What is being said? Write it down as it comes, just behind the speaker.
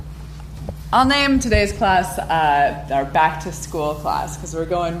I'll name today's class our back to school class because we're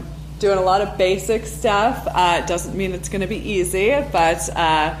doing a lot of basic stuff. It doesn't mean it's going to be easy, but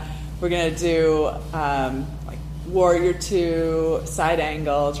we're going to do like warrior two, side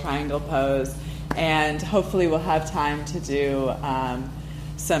angle, triangle pose, and hopefully we'll have time to do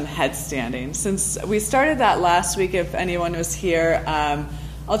some headstanding. Since we started that last week, if anyone was here,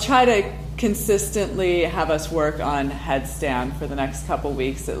 I'll try to consistently have us work on headstand for the next couple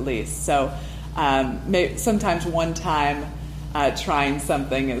weeks at least. So sometimes one time trying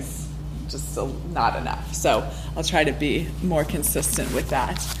something is just not enough. So I'll try to be more consistent with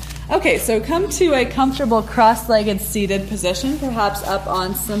that. Okay, so come to a comfortable cross-legged seated position, perhaps up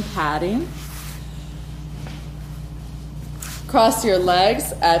on some padding. Cross your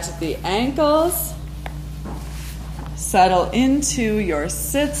legs at the ankles. Settle into your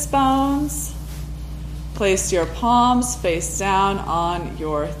sits bones. Place your palms face down on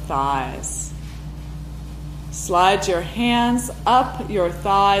your thighs. Slide your hands up your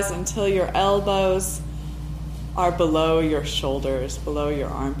thighs until your elbows are below your shoulders, below your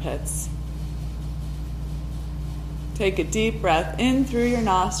armpits. Take a deep breath in through your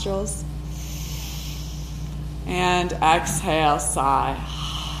nostrils. And exhale, sigh.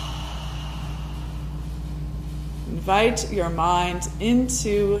 Invite your mind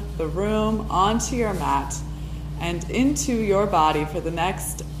into the room, onto your mat, and into your body for the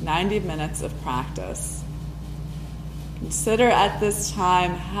next 90 minutes of practice. Consider at this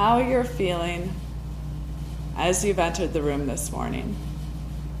time how you're feeling as you've entered the room this morning.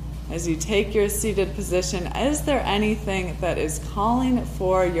 As you take your seated position, is there anything that is calling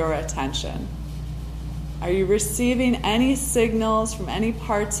for your attention? Are you receiving any signals from any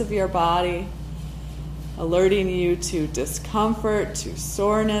parts of your body alerting you to discomfort, to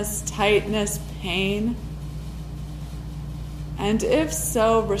soreness, tightness, pain? And if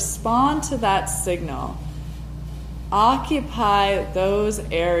so, respond to that signal. Occupy those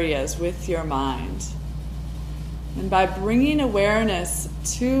areas with your mind. And by bringing awareness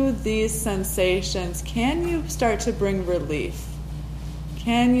to these sensations, can you start to bring relief?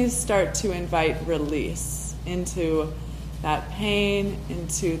 Can you start to invite release into that pain,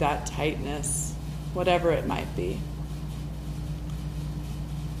 into that tightness, whatever it might be?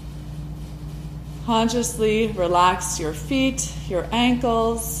 Consciously relax your feet, your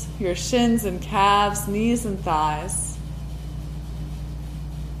ankles, your shins and calves, knees and thighs.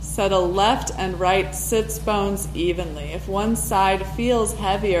 Settle left and right sits bones evenly. If one side feels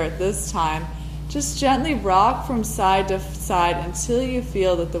heavier at this time, just gently rock from side to side until you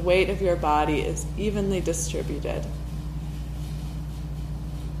feel that the weight of your body is evenly distributed.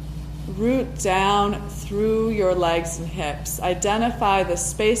 Root down through your legs and hips. Identify the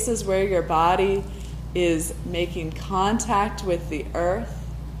spaces where your body is making contact with the earth,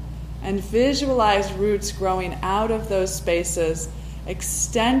 and visualize roots growing out of those spaces,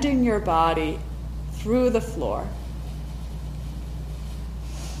 extending your body through the floor.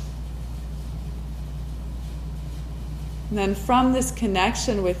 And then from this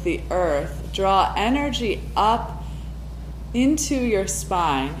connection with the earth, draw energy up into your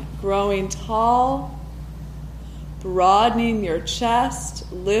spine, growing tall, broadening your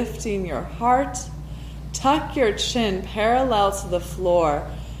chest, lifting your heart. Tuck your chin parallel to the floor,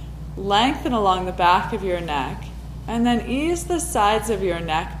 lengthen along the back of your neck, and then ease the sides of your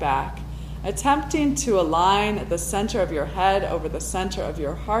neck back, attempting to align the center of your head over the center of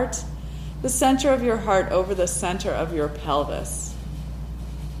your heart, the center of your heart over the center of your pelvis.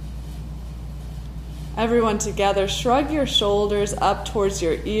 Everyone together, shrug your shoulders up towards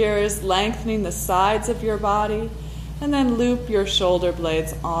your ears, lengthening the sides of your body, and then loop your shoulder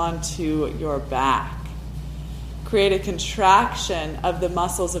blades onto your back. Create a contraction of the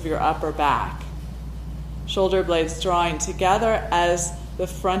muscles of your upper back. Shoulder blades drawing together as the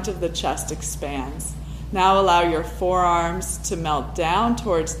front of the chest expands. Now allow your forearms to melt down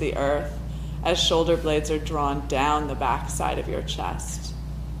towards the earth as shoulder blades are drawn down the back side of your chest.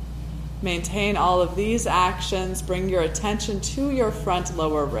 Maintain all of these actions. Bring your attention to your front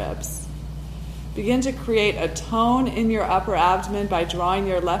lower ribs. Begin to create a tone in your upper abdomen by drawing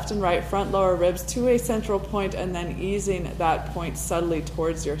your left and right front lower ribs to a central point and then easing that point subtly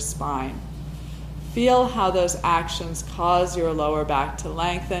towards your spine. Feel how those actions cause your lower back to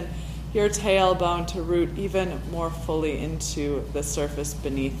lengthen, your tailbone to root even more fully into the surface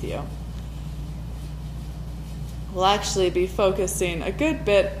beneath you. We'll actually be focusing a good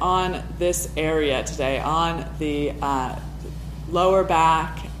bit on this area today, on the lower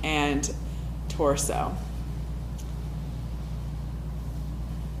back and torso.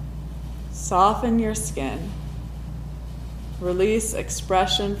 Soften your skin. Release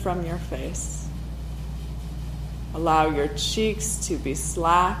expression from your face. Allow your cheeks to be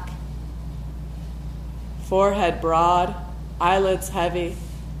slack, forehead broad, eyelids heavy,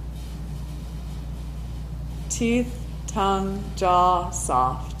 teeth, tongue, jaw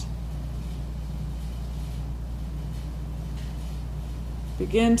soft.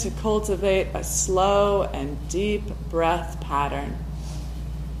 Begin to cultivate a slow and deep breath pattern.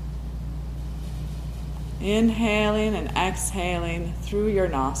 Inhaling and exhaling through your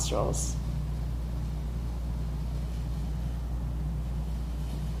nostrils.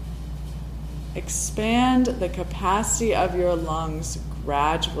 Expand the capacity of your lungs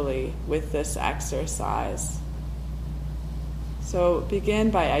gradually with this exercise. So begin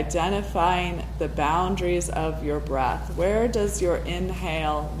by identifying the boundaries of your breath. Where does your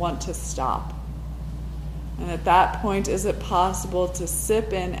inhale want to stop? And at that point, is it possible to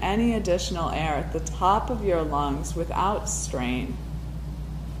sip in any additional air at the top of your lungs without strain?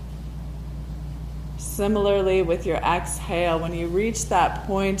 Similarly, with your exhale, when you reach that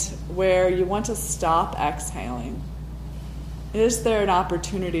point where you want to stop exhaling, is there an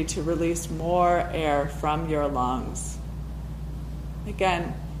opportunity to release more air from your lungs?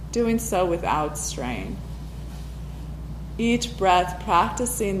 Again, doing so without strain. Each breath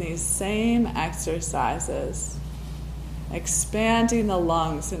practicing these same exercises, expanding the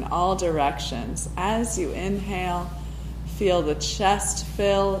lungs in all directions. As you inhale, feel the chest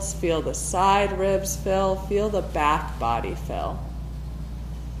fill, feel the side ribs fill, feel the back body fill.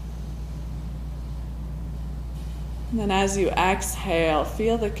 And then as you exhale,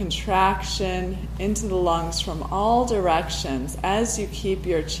 feel the contraction into the lungs from all directions as you keep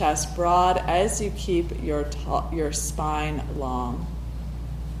your chest broad, as you keep your spine long.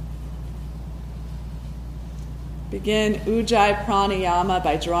 Begin Ujjayi Pranayama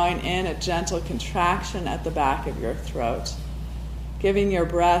by drawing in a gentle contraction at the back of your throat, giving your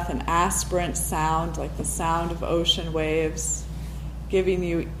breath an aspirant sound like the sound of ocean waves, giving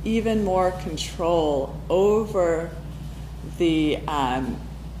you even more control over the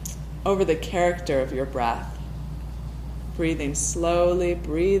character of your breath. Breathing slowly,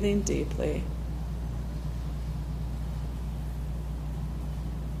 breathing deeply.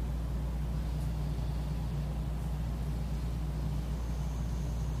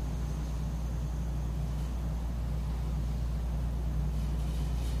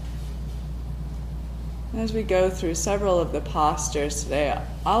 As we go through several of the postures today,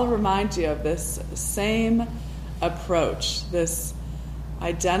 I'll remind you of this same approach, this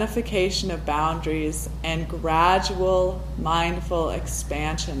identification of boundaries and gradual mindful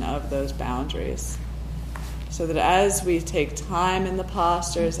expansion of those boundaries. So that as we take time in the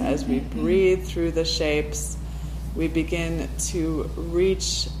postures, as we breathe through the shapes, we begin to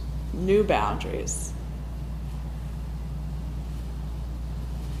reach new boundaries.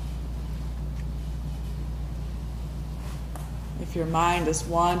 If your mind is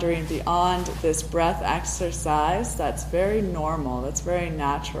wandering beyond this breath exercise, that's very normal, that's very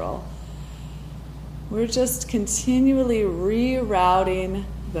natural. We're just continually rerouting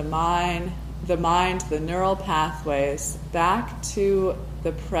the mind, the neural pathways back to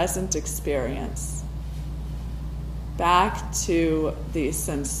the present experience, back to the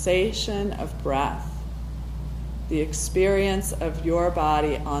sensation of breath, the experience of your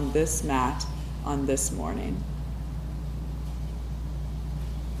body on this mat on this morning.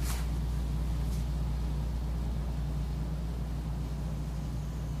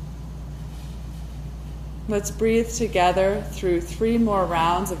 Let's breathe together through 3 more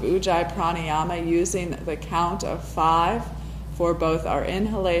rounds of Ujjayi Pranayama using the count of 5 for both our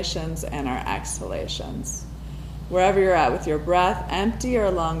inhalations and our exhalations. Wherever you're at with your breath, empty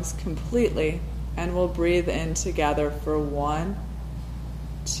your lungs completely, and we'll breathe in together for 1,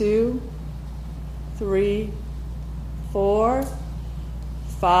 2, 3, 4,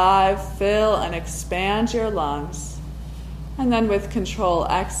 5. Fill and expand your lungs. And then with control,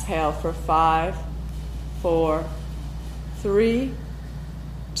 exhale for 5, 4, 3,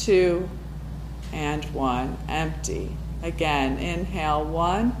 2, and 1. Empty. Again, inhale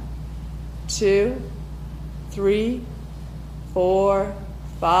 1, 2, 3, 4,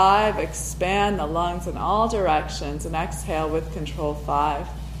 5. Expand the lungs in all directions and exhale with control 5,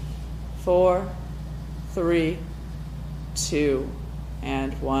 4, 3, 2,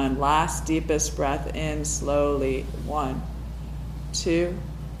 and 1. Last deepest breath in slowly. 1, 2,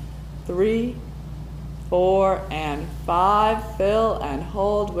 3, 4, and 5. Fill and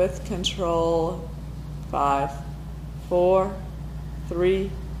hold with control. 5, 4,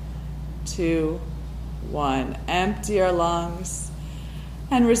 3, 2, 1. Empty your lungs.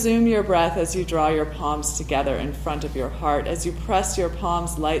 And resume your breath as you draw your palms together in front of your heart. As you press your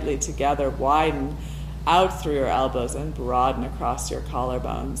palms lightly together, widen out through your elbows and broaden across your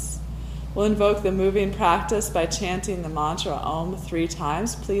collarbones. We'll invoke the moving practice by chanting the mantra Om 3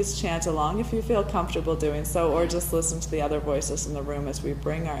 times. Please chant along if you feel comfortable doing so, or just listen to the other voices in the room as we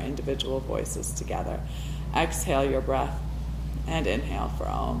bring our individual voices together. Exhale your breath and inhale for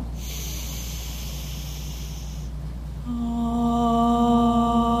Om.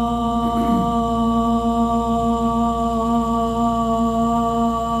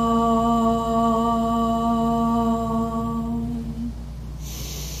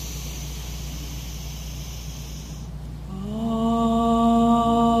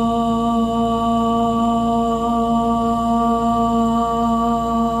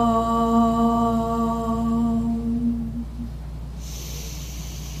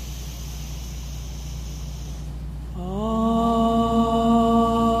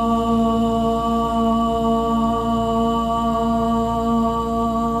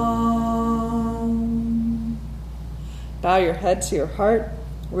 Bow your head to your heart,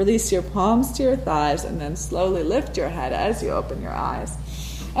 release your palms to your thighs, and then slowly lift your head as you open your eyes.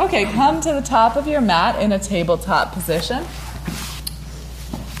 Okay, come to the top of your mat in a tabletop position.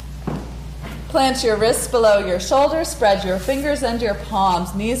 Plant your wrists below your shoulders, spread your fingers and your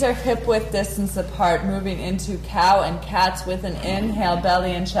palms. Knees are hip-width distance apart, moving into cow and cats with an inhale,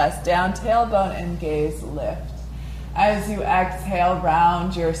 belly and chest down, tailbone and gaze lift. As you exhale,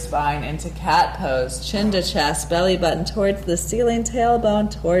 round your spine into cat pose, chin to chest, belly button towards the ceiling,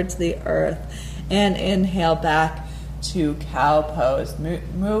 tailbone towards the earth. And inhale back to cow pose.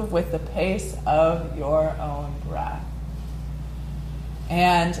 Move with the pace of your own breath.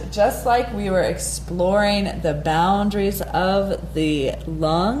 And just like we were exploring the boundaries of the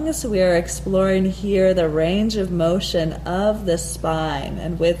lungs, we are exploring here the range of motion of the spine.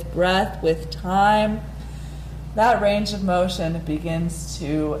 And with breath, with time, that range of motion begins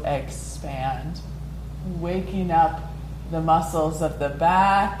to expand, waking up the muscles of the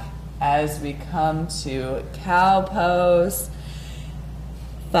back as we come to cow pose,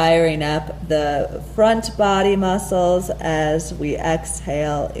 firing up the front body muscles as we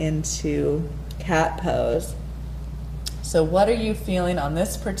exhale into cat pose. So what are you feeling on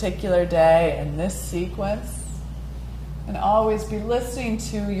this particular day in this sequence? And always be listening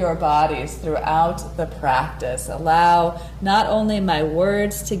to your bodies throughout the practice. Allow not only my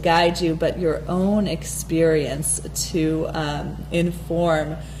words to guide you, but your own experience to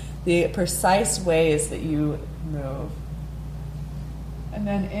inform the precise ways that you move. And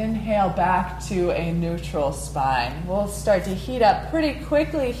then inhale back to a neutral spine. We'll start to heat up pretty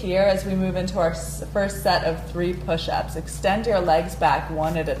quickly here as we move into our first set of 3 push-ups. Extend your legs back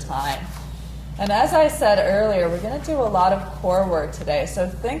one at a time. And as I said earlier, we're going to do a lot of core work today. So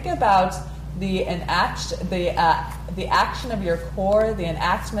think about the action of your core, the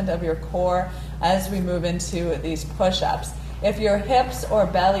enactment of your core as we move into these push-ups. If your hips or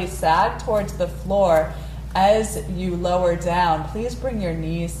belly sag towards the floor as you lower down, please bring your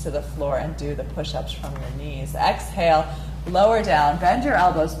knees to the floor and do the push-ups from your knees. Exhale, lower down, bend your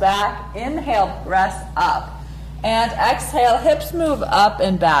elbows back. Inhale, press up. And exhale, hips move up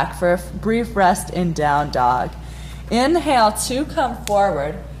and back for a brief rest in down dog. Inhale to come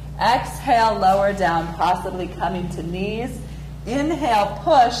forward. Exhale, lower down, possibly coming to knees. Inhale,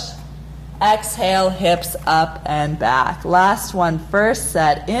 push. Exhale, hips up and back. Last one, first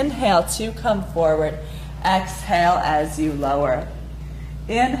set. Inhale to come forward. Exhale as you lower.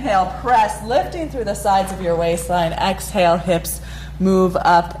 Inhale, press, lifting through the sides of your waistline. Exhale, hips move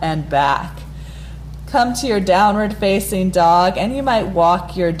up and back. Come to your downward facing dog, and you might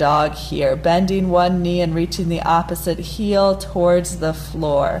walk your dog here, bending one knee and reaching the opposite heel towards the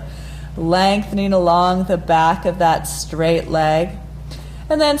floor, lengthening along the back of that straight leg,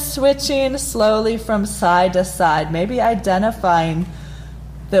 and then switching slowly from side to side, maybe identifying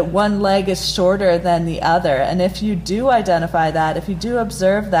that one leg is shorter than the other. And if you do identify that, if you do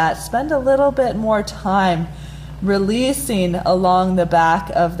observe that, spend a little bit more time releasing along the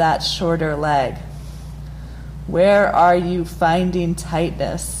back of that shorter leg. Where are you finding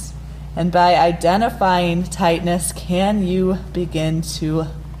tightness? And by identifying tightness, can you begin to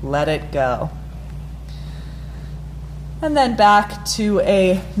let it go? And then back to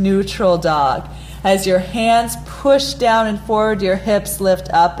a neutral dog. As your hands push down and forward, your hips lift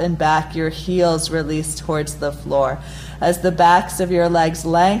up and back, your heels release towards the floor. As the backs of your legs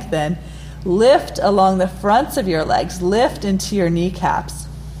lengthen, lift along the fronts of your legs, lift into your kneecaps.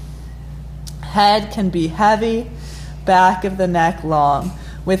 Head can be heavy, back of the neck long.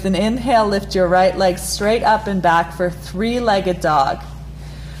 With an inhale, lift your right leg straight up and back for 3-legged dog.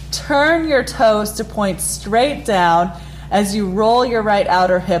 turn your toes to point straight down as you roll your right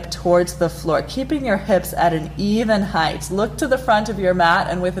outer hip towards the floor, keeping your hips at an even height. Look to the front of your mat,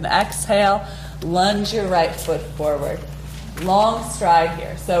 and with an exhale, lunge your right foot forward. Long stride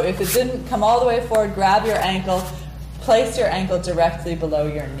here. So if it didn't come all the way forward, grab your ankle, place your ankle directly below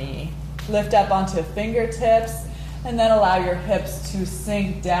your knee. Lift up onto fingertips, and then allow your hips to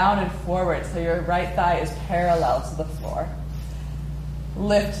sink down and forward so your right thigh is parallel to the floor.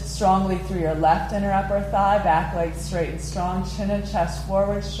 Lift strongly through your left inner upper thigh, back leg straight and strong, chin and chest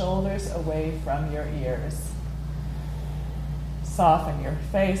forward, shoulders away from your ears. Soften your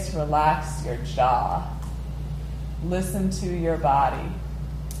face, relax your jaw. Listen to your body.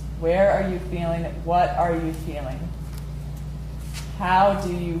 Where are you feeling it? What are you feeling? How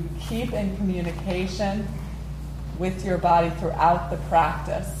do you keep in communication with your body throughout the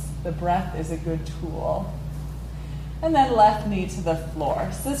practice? The breath is a good tool. And then left knee to the floor.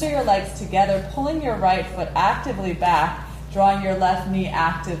 Scissor your legs together, pulling your right foot actively back, drawing your left knee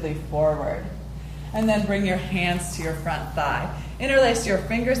actively forward. And then bring your hands to your front thigh. Interlace your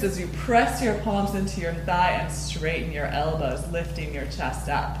fingers as you press your palms into your thigh and straighten your elbows, lifting your chest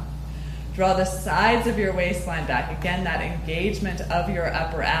up. Draw the sides of your waistline back. Again, that engagement of your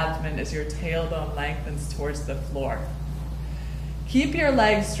upper abdomen as your tailbone lengthens towards the floor. Keep your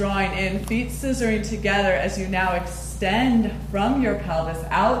legs drawing in, feet scissoring together as you now extend from your pelvis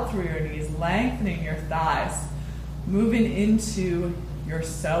out through your knees, lengthening your thighs, moving into your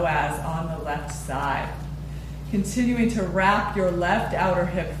psoas on the left side. Continuing to wrap your left outer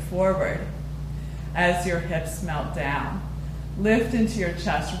hip forward as your hips melt down. Lift into your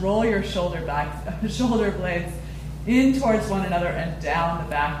chest, roll your shoulder blades in towards one another and down the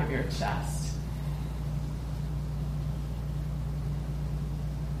back of your chest.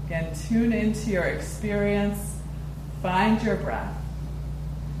 Again, tune into your experience. Find your breath.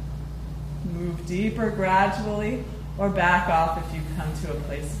 Move deeper gradually or back off if you come to a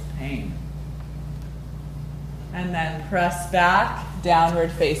place of pain. And then press back,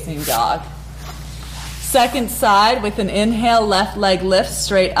 downward facing dog. Second side with an inhale, left leg lifts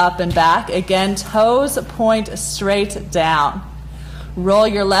straight up and back. Again, toes point straight down. Roll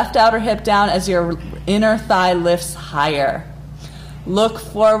your left outer hip down as your inner thigh lifts higher. Look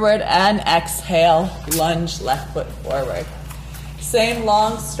forward and exhale, lunge left foot forward. Same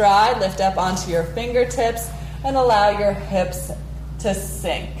long stride, lift up onto your fingertips and allow your hips to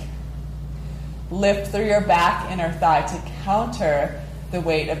sink. Lift through your back inner thigh to counter the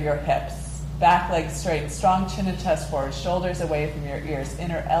weight of your hips. Back leg straight, strong chin and chest forward, shoulders away from your ears.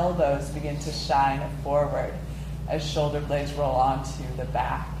 Inner elbows begin to shine forward as shoulder blades roll onto the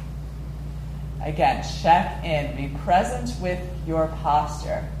back. Again, check in, be present with your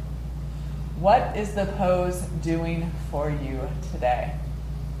posture. What is the pose doing for you today?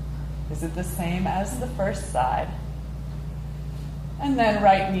 Is it the same as the first side? And then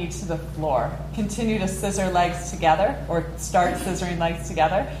right knee to the floor. Continue to scissor legs together, or start scissoring legs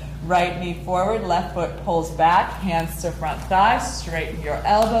together. Right knee forward, left foot pulls back, hands to front thigh. Straighten your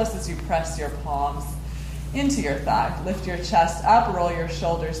elbows as you press your palms into your thigh. Lift your chest up, roll your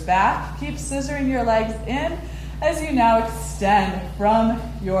shoulders back. Keep scissoring your legs in as you now extend from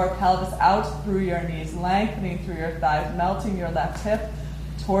your pelvis out through your knees, lengthening through your thighs, melting your left hip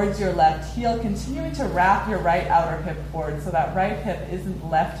towards your left heel, continuing to wrap your right outer hip forward so that right hip isn't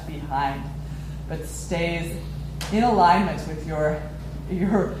left behind, but stays in alignment with your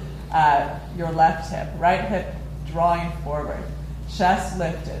left hip. Right hip drawing forward. Chest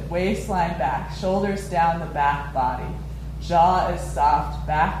lifted, waistline back, shoulders down the back body. Jaw is soft,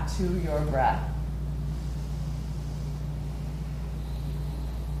 back to your breath.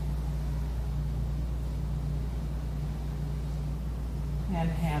 And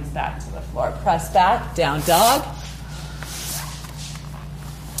hands back to the floor. Press back, down dog.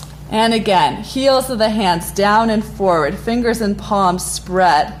 And again, heels of the hands down and forward, fingers and palms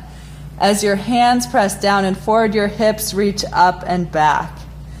spread. As your hands press down and forward, your hips reach up and back.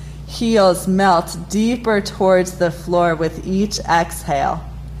 Heels melt deeper towards the floor with each exhale.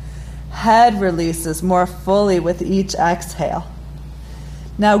 Head releases more fully with each exhale.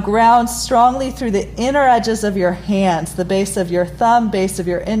 Now ground strongly through the inner edges of your hands, the base of your thumb, base of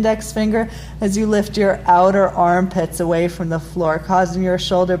your index finger, as you lift your outer armpits away from the floor, causing your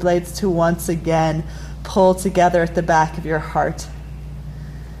shoulder blades to once again pull together at the back of your heart.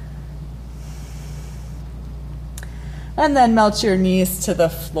 And then melt your knees to the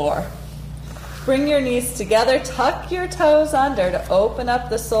floor. Bring your knees together, tuck your toes under to open up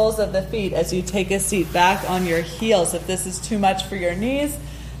the soles of the feet as you take a seat back on your heels. If this is too much for your knees,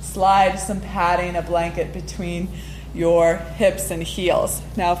 slide some padding, a blanket between your hips and heels.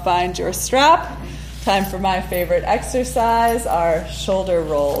 Now find your strap. Time for my favorite exercise, our shoulder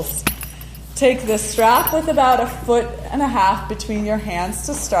rolls. Take the strap with about 1.5 feet between your hands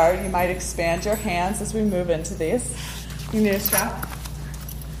to start. You might expand your hands as we move into these. You need a strap.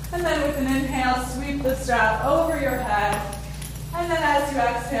 And then with an inhale, sweep the strap over your head. And then as you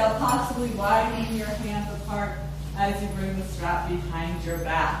exhale, possibly widening your hands apart as you bring the strap behind your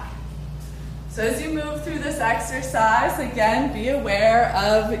back. So as you move through this exercise, again, be aware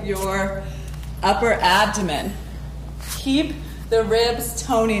of your upper abdomen. Keep the ribs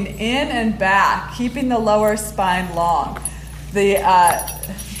toning in and back, keeping the lower spine long. The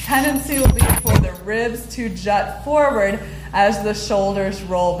tendency will be for the ribs to jut forward as the shoulders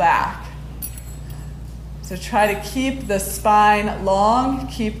roll back. So try to keep the spine long,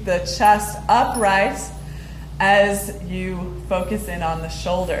 keep the chest upright as you focus in on the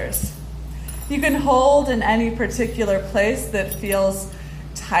shoulders. You can hold in any particular place that feels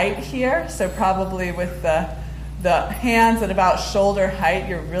tight here, so probably with the hands at about shoulder height,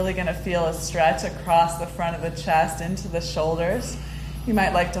 you're really going to feel a stretch across the front of the chest into the shoulders. You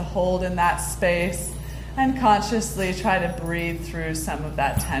might like to hold in that space and consciously try to breathe through some of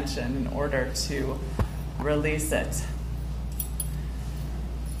that tension in order to release it.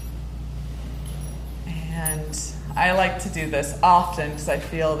 And I like to do this often because I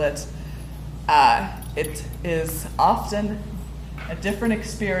feel that it is often a different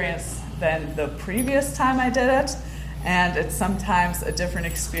experience than the previous time I did it, and it's sometimes a different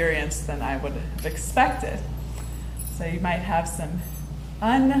experience than I would have expected. So you might have some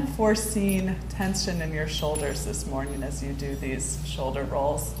unforeseen tension in your shoulders this morning as you do these shoulder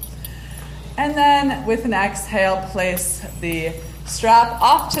rolls. And then with an exhale, place the strap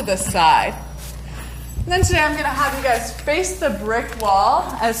off to the side. And then today I'm going to have you guys face the brick wall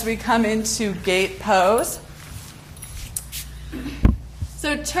as we come into gate pose.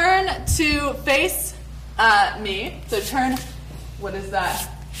 So turn to face me. So turn,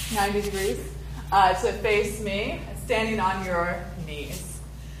 90 degrees to face me, standing on your knees.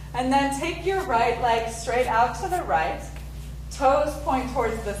 And then take your right leg straight out to the right. Toes point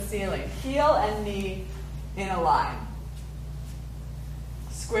towards the ceiling. Heel and knee in a line.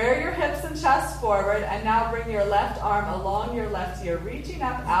 Square your hips and chest forward, and now bring your left arm along your left ear, reaching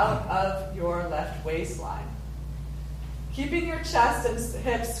up out of your left waistline. Keeping your chest and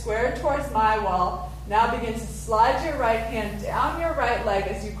hips squared towards my wall, now begin to slide your right hand down your right leg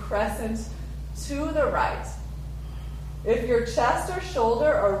as you crescent to the right. If your chest or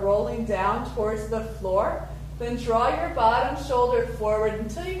shoulder are rolling down towards the floor, then draw your bottom shoulder forward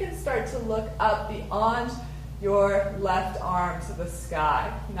until you can start to look up beyond your left arm to the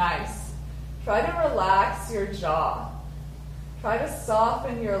sky. Nice. Try to relax your jaw. Try to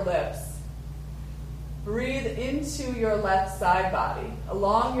soften your lips. Breathe into your left side body,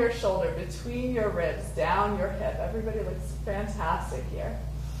 along your shoulder, between your ribs, down your hip. Everybody looks fantastic here.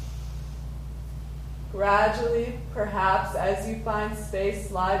 Gradually, perhaps, as you find space,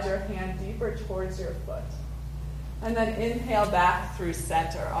 slide your hand deeper towards your foot. And then inhale back through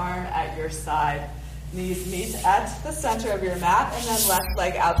center, arm at your side. Knees meet at the center of your mat, and then left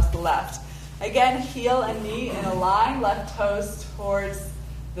leg out to the left. Again, heel and knee in a line, left toes towards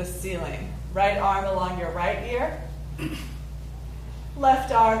the ceiling. Right arm along your right ear.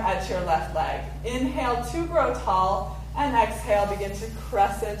 Left arm at your left leg. Inhale to grow tall, and exhale, begin to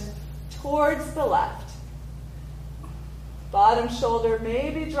crescent towards the left. Bottom shoulder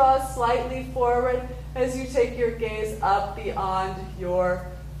maybe draws slightly forward as you take your gaze up beyond your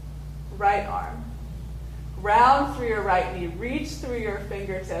right arm. Round through your right knee, reach through your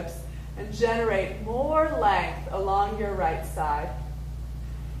fingertips, and generate more length along your right side.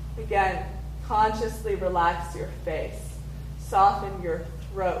 Again, consciously relax your face. Soften your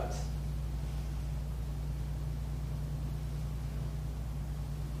throat.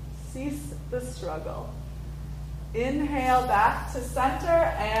 Cease the struggle. Inhale back to center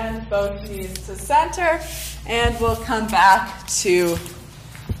and both knees to center, and we'll come back to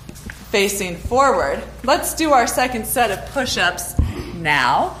facing forward. Let's do our second set of push-ups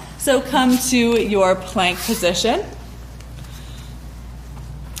now. So come to your plank position.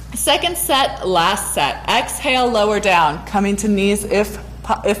 Second set, last set. Exhale, lower down, coming to knees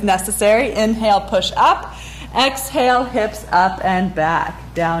if necessary. Inhale, push up. Exhale, hips up and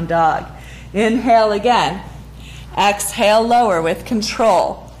back, down dog. Inhale again. Exhale, lower with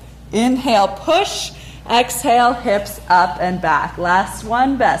control. Inhale, push. Exhale, hips up and back. Last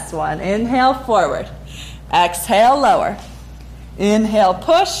one, best one. Inhale, forward. Exhale, lower. Inhale,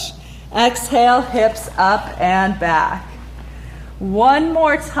 push. Exhale, hips up and back. One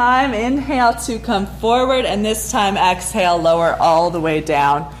more time, inhale to come forward, and this time exhale, lower all the way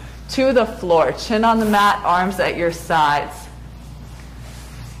down to the floor. Chin on the mat, arms at your sides.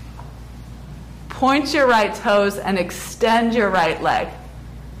 Point your right toes and extend your right leg.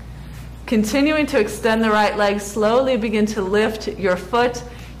 Continuing to extend the right leg, slowly begin to lift your foot,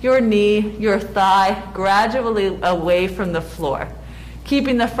 your knee, your thigh, gradually away from the floor,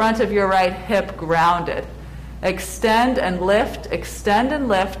 keeping the front of your right hip grounded. Extend and lift,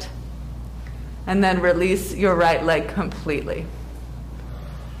 and then release your right leg completely.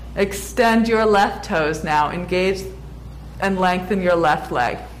 Extend your left toes now, engage and lengthen your left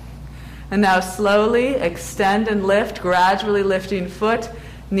leg. And now slowly extend and lift, gradually lifting foot,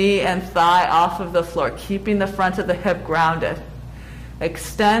 knee, and thigh off of the floor, keeping the front of the hip grounded.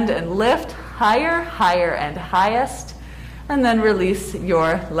 Extend and lift, higher, higher, and highest, and then release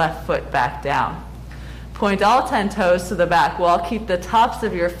your left foot back down. Point all 10 toes to the back wall, keep the tops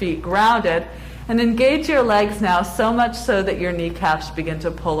of your feet grounded, and engage your legs now so much so that your kneecaps begin to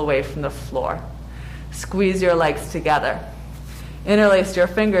pull away from the floor. Squeeze your legs together. Interlace your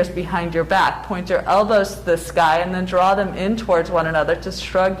fingers behind your back. Point your elbows to the sky and then draw them in towards one another to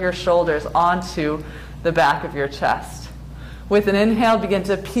shrug your shoulders onto the back of your chest. With an inhale, begin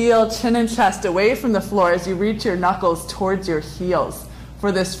to peel chin and chest away from the floor as you reach your knuckles towards your heels.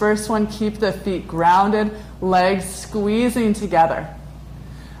 For this first one, keep the feet grounded, legs squeezing together.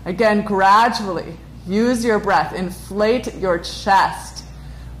 Again, gradually, use your breath. Inflate your chest.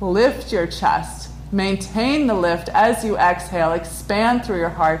 Lift your chest. Maintain the lift as you exhale. Expand through your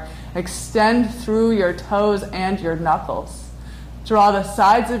heart. Extend through your toes and your knuckles. Draw the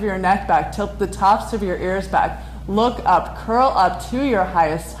sides of your neck back. Tilt the tops of your ears back. Look up. Curl up to your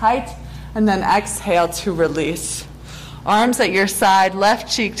highest height. And then exhale to release. Arms at your side, left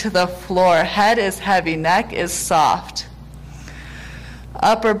cheek to the floor. Head is heavy, neck is soft.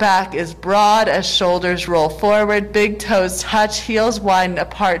 Upper back is broad as shoulders roll forward. Big toes touch, heels widen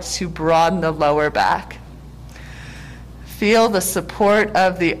apart to broaden the lower back. Feel the support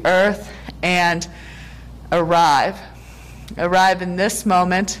of the earth and arrive. Arrive in this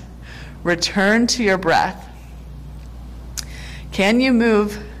moment. Return to your breath. Can you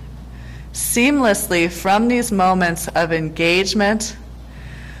move seamlessly from these moments of engagement,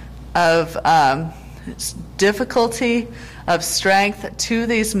 of difficulty, of strength, to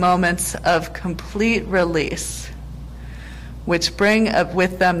these moments of complete release, which bring up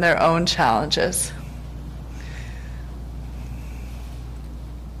with them their own challenges?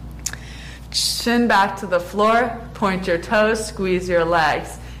 Chin back to the floor, point your toes, squeeze your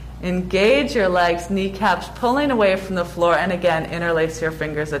legs. Engage your legs, kneecaps pulling away from the floor, and again, interlace your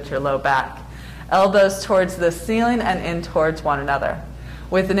fingers at your low back. Elbows towards the ceiling and in towards one another.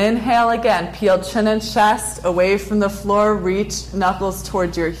 With an inhale, again, peel chin and chest away from the floor, reach knuckles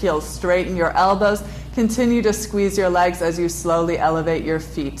towards your heels, straighten your elbows, continue to squeeze your legs as you slowly elevate your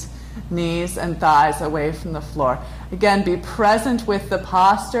feet, knees and thighs away from the floor. Again, be present with the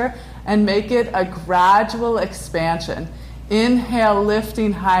posture and make it a gradual expansion. Inhale,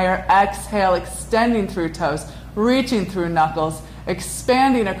 lifting higher. Exhale, extending through toes, reaching through knuckles,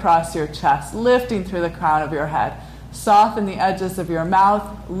 expanding across your chest, lifting through the crown of your head. Soften the edges of your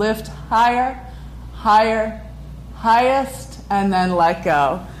mouth. Lift higher, higher, highest, and then let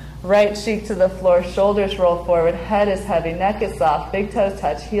go. Right cheek to the floor, shoulders roll forward, head is heavy, neck is soft, big toes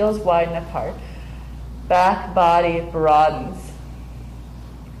touch, heels widen apart. Back body broadens.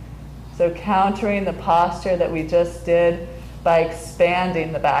 So countering the posture that we just did by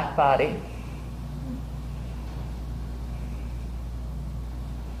expanding the back body.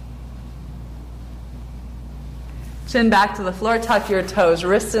 Chin back to the floor, tuck your toes,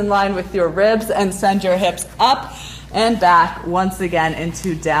 wrists in line with your ribs, and send your hips up and back once again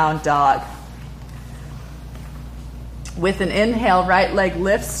into down dog. With an inhale, right leg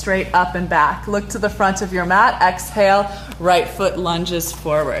lifts straight up and back. Look to the front of your mat. Exhale, right foot lunges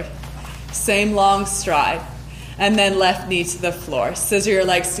forward. Same long stride. And then left knee to the floor. Scissor your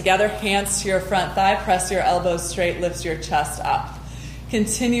legs together, hands to your front thigh, press your elbows straight, lift your chest up.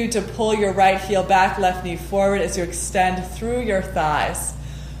 Continue to pull your right heel back, left knee forward as you extend through your thighs.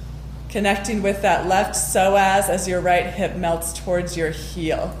 Connecting with that left psoas as your right hip melts towards your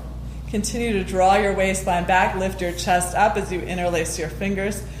heel. Continue to draw your waistline back, lift your chest up as you interlace your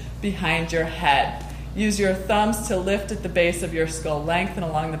fingers behind your head. Use your thumbs to lift at the base of your skull, lengthen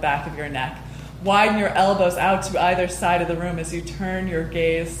along the back of your neck. Widen your elbows out to either side of the room as you turn your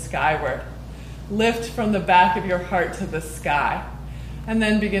gaze skyward. Lift from the back of your heart to the sky. And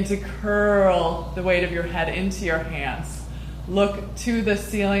then begin to curl the weight of your head into your hands. Look to the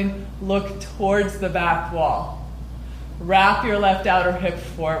ceiling, look towards the back wall. Wrap your left outer hip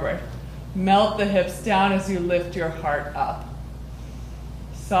forward. Melt the hips down as you lift your heart up.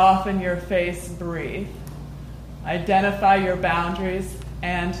 Soften your face, breathe. Identify your boundaries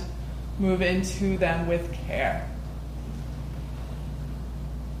and move into them with care.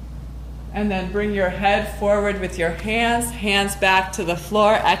 And then bring your head forward with your hands back to the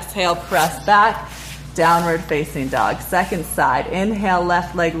floor. Exhale, press back, downward facing dog. Second side, inhale,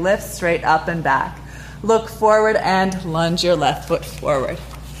 left leg lifts straight up and back. Look forward and lunge your left foot forward.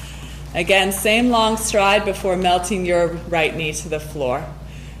 Again, same long stride before melting your right knee to the floor.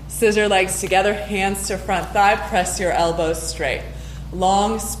 Scissor legs together, hands to front thigh, press your elbows straight.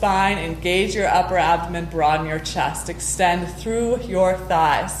 Long spine, engage your upper abdomen, broaden your chest, extend through your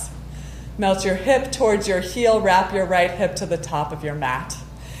thighs. Melt your hip towards your heel, wrap your right hip to the top of your mat.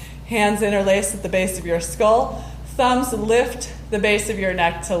 Hands interlaced at the base of your skull, thumbs lift the base of your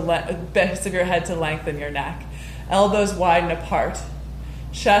neck to base of your head to lengthen your neck. Elbows widen apart.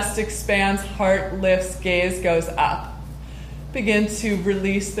 Chest expands, heart lifts, gaze goes up. Begin to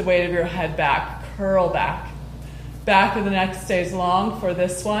release the weight of your head back, curl back. Back of the neck stays long for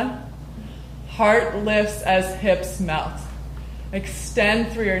this one. Heart lifts as hips melt.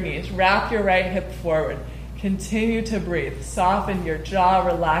 Extend through your knees. Wrap your right hip forward. Continue to breathe. Soften your jaw,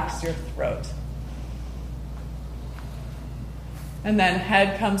 relax your throat. And then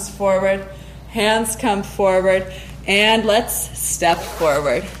head comes forward, hands come forward, and let's step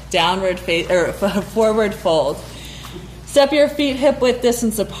forward. Forward fold. Step your feet hip width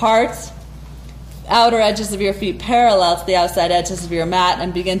distance apart. Outer edges of your feet parallel to the outside edges of your mat,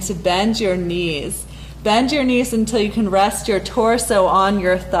 and begin to bend your knees. Bend your knees until you can rest your torso on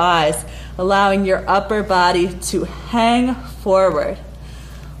your thighs, allowing your upper body to hang forward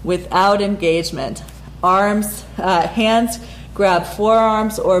without engagement. Hands grab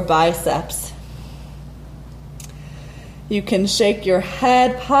forearms or biceps. You can shake your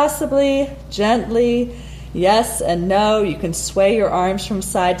head, possibly, gently, yes and no. You can sway your arms from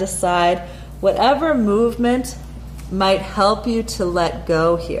side to side. Whatever movement might help you to let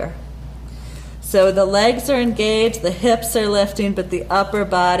go here. So the legs are engaged, the hips are lifting, but the upper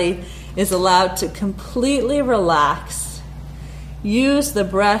body is allowed to completely relax. Use the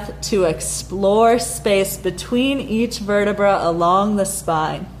breath to explore space between each vertebra along the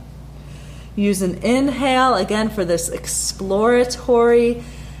spine. Use an inhale, again, for this exploratory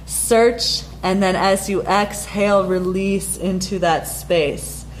search, and then as you exhale, release into that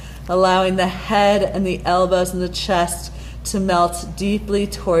space, allowing the head and the elbows and the chest to melt deeply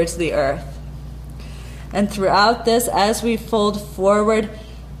towards the earth. And throughout this, as we fold forward,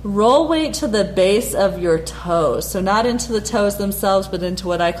 roll weight to the base of your toes. So not into the toes themselves, but into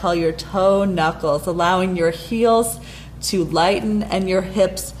what I call your toe knuckles, allowing your heels to lighten and your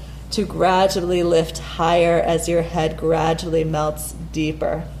hips to gradually lift higher as your head gradually melts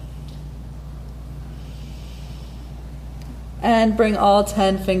deeper. And bring all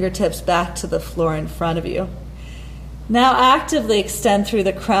 10 fingertips back to the floor in front of you. Now actively extend through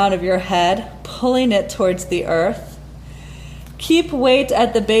the crown of your head, pulling it towards the earth. Keep weight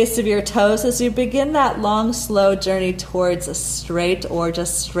at the base of your toes as you begin that long, slow journey towards a straight or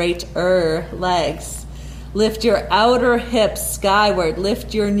just straighter legs. Lift your outer hips skyward.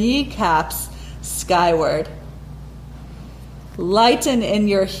 Lift your kneecaps skyward. Lighten in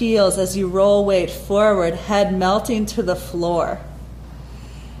your heels as you roll weight forward, head melting to the floor.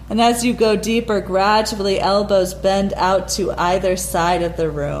 And as you go deeper, gradually elbows bend out to either side of the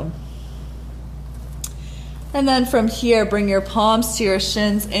room. And then from here, bring your palms to your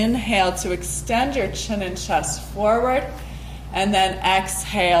shins. Inhale to extend your chin and chest forward. And then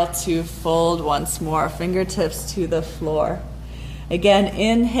exhale to fold once more, fingertips to the floor. Again,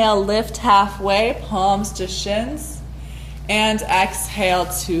 inhale, lift halfway, palms to shins. And exhale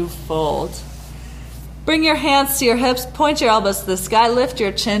to fold. Bring your hands to your hips, point your elbows to the sky, lift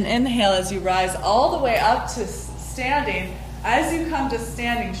your chin. Inhale as you rise all the way up to standing. As you come to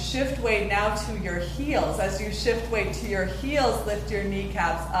standing, shift weight now to your heels. As you shift weight to your heels, lift your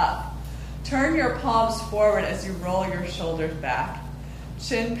kneecaps up. Turn your palms forward as you roll your shoulders back.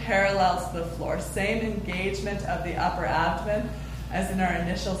 Chin parallel to the floor. Same engagement of the upper abdomen as in our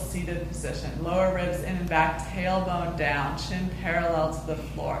initial seated position. Lower ribs in and back, tailbone down, chin parallel to the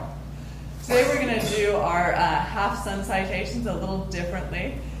floor. Today we're going to do our half sun salutations a little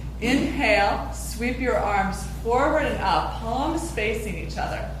differently. Inhale, sweep your arms forward and up, palms facing each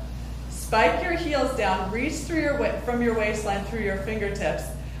other. Spike your heels down, reach through from your waistline through your fingertips.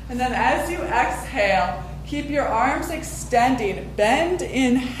 And then as you exhale, keep your arms extending, bend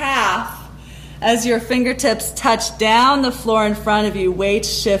in half as your fingertips touch down the floor in front of you. Weight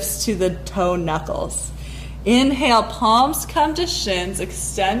shifts to the toe knuckles. Inhale, palms come to shins.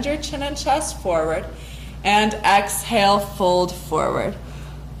 Extend your chin and chest forward. And exhale, fold forward.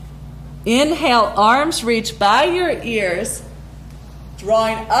 Inhale, arms reach by your ears,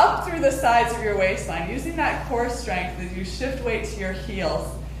 drawing up through the sides of your waistline, using that core strength as you shift weight to your heels.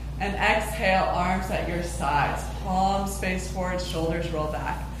 And exhale, arms at your sides. Palms face forward, shoulders roll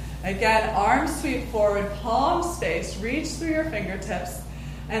back. Again, arms sweep forward, palms face, reach through your fingertips.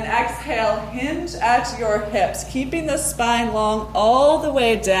 And exhale, hinge at your hips, keeping the spine long all the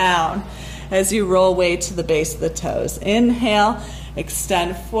way down as you roll weight to the base of the toes. Inhale,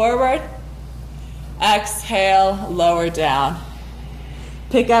 extend forward. Exhale, lower down.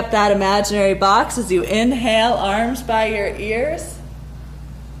 Pick up that imaginary box as you inhale, arms by your ears.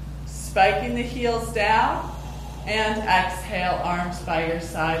 Spiking the heels down. And exhale, arms by your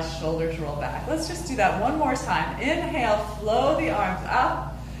sides, shoulders roll back. Let's just do that one more time. Inhale, flow the arms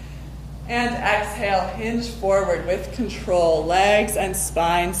up. And exhale, hinge forward with control, legs and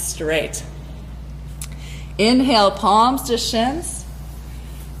spine straight. Inhale, palms to shins.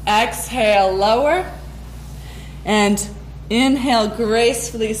 Exhale, lower. And inhale,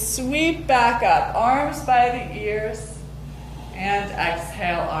 gracefully sweep back up, arms by the ears. And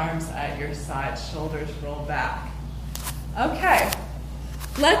exhale, arms at your side, shoulders roll back. Okay,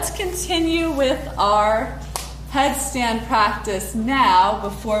 let's continue with our headstand practice now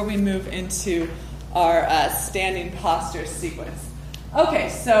before we move into our standing posture sequence. Okay,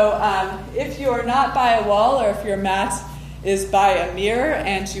 so if you're not by a wall or if your mat is by a mirror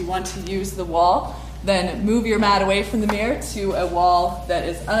and you want to use the wall, then move your mat away from the mirror to a wall that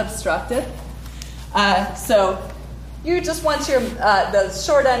is unobstructed. So you just want your the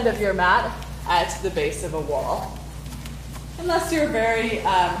short end of your mat at the base of a wall. Unless you're very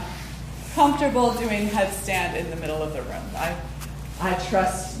comfortable doing headstand in the middle of the room. I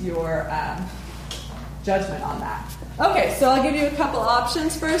trust your judgment on that. Okay, so I'll give you a couple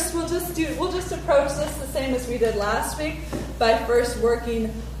options. First, we'll just approach this the same as we did last week by first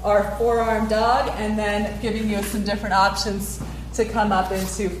working our forearm dog and then giving you some different options to come up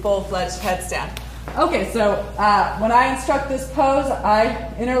into full-fledged headstand. Okay, so when I instruct this pose,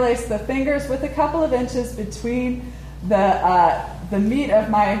 I interlace the fingers with a couple of inches between the meat of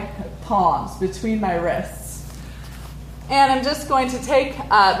my palms, between my wrists. And I'm just going to take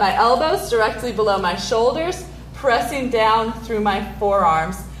my elbows directly below my shoulders, pressing down through my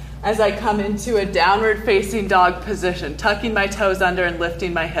forearms as I come into a downward facing dog position, tucking my toes under and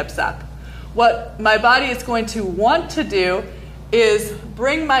lifting my hips up. What my body is going to want to do is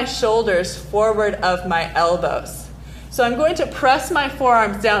bring my shoulders forward of my elbows. So I'm going to press my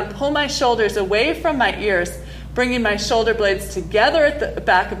forearms down, pull my shoulders away from my ears, bringing my shoulder blades together at the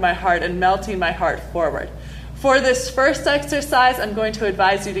back of my heart and melting my heart forward. For this first exercise, I'm going to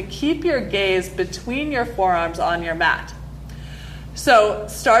advise you to keep your gaze between your forearms on your mat. So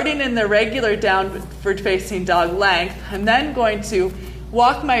starting in the regular downward facing dog length, I'm then going to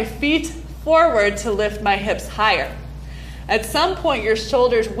walk my feet forward to lift my hips higher. At some point, your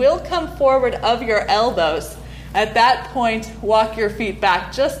shoulders will come forward of your elbows. At that point, walk your feet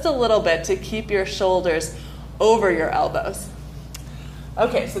back just a little bit to keep your shoulders over your elbows.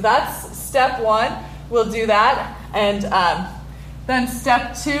 Okay, so that's step one. We'll do that. And then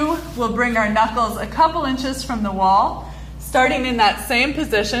step two, we'll bring our knuckles a couple inches from the wall, starting in that same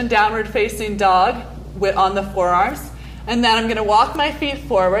position, downward facing dog on the forearms. And then I'm going to walk my feet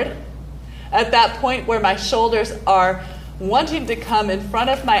forward. At that point where my shoulders are wanting to come in front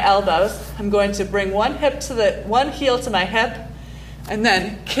of my elbows, I'm going to bring one heel to my hip and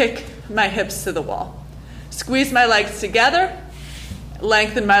then kick my hips to the wall. Squeeze my legs together,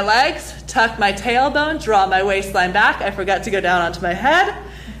 lengthen my legs, tuck my tailbone, draw my waistline back. I forgot to go down onto my head.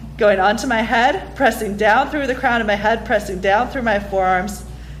 Going onto my head, pressing down through the crown of my head, pressing down through my forearms,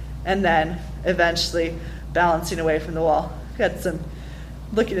 and then eventually balancing away from the wall.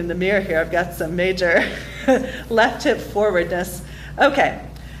 Looking in the mirror here, I've got some major left hip forwardness. Okay,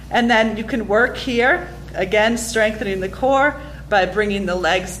 and then you can work here, again strengthening the core by bringing the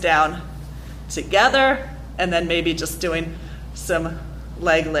legs down together and then maybe just doing some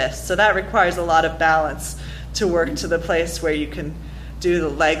leg lifts. So that requires a lot of balance to work to the place where you can do the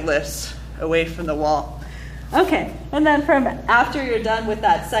leg lifts away from the wall. Okay, and then from after you're done with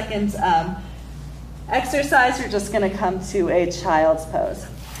that second exercise, you're just going to come to a child's pose.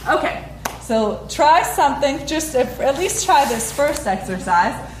 Okay, so try something, just at least try this first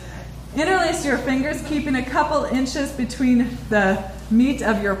exercise. Interlace your fingers, keeping a couple inches between the meat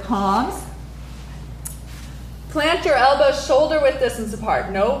of your palms. Plant your elbows shoulder width distance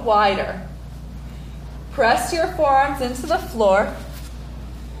apart, no wider. Press your forearms into the floor.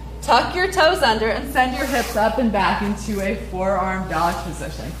 tuck your toes under and send your hips up and back into a forearm dog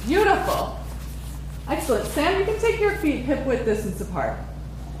position. Beautiful. Excellent. Sam, you can take your feet hip width distance apart.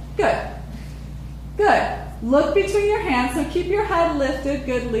 Good. Good. Look between your hands, so keep your head lifted,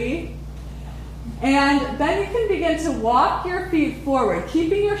 good, Lee. And then you can begin to walk your feet forward,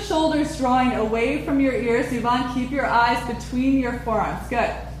 keeping your shoulders drawing away from your ears. Yvonne, keep your eyes between your forearms. Good.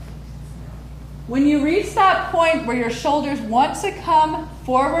 When you reach that point where your shoulders want to come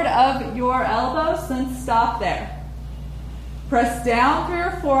forward of your elbows, then stop there. Press down through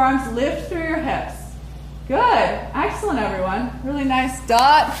your forearms, lift through your hips. Good. Excellent, everyone. Really nice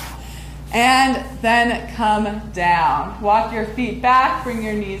dot. And then come down. Walk your feet back, bring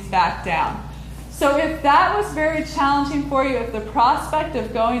your knees back down. So if that was very challenging for you, if the prospect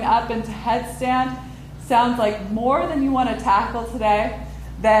of going up into headstand sounds like more than you want to tackle today,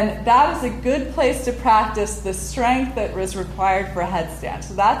 then that is a good place to practice the strength that was required for headstand.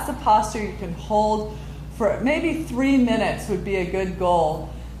 So that's the posture you can hold for maybe 3 minutes would be a good goal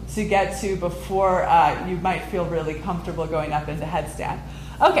to get to before you might feel really comfortable going up into headstand.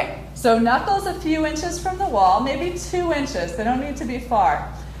 Okay, so knuckles a few inches from the wall, maybe 2 inches. They don't need to be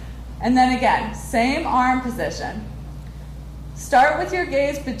far. And then again, same arm position. Start with your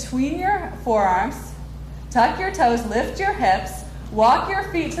gaze between your forearms. Tuck your toes, lift your hips. Walk your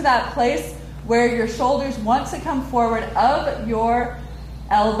feet to that place where your shoulders want to come forward of your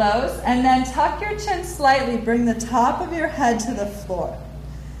elbows. And then tuck your chin slightly. Bring the top of your head to the floor.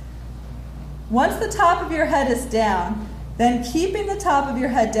 Once the top of your head is down, then keeping the top of your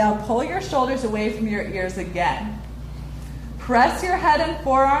head down, pull your shoulders away from your ears again. Press your head and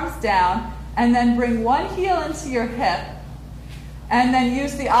forearms down, and then bring one heel into your hip, and then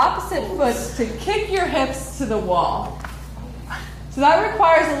use the opposite foot to kick your hips to the wall. So that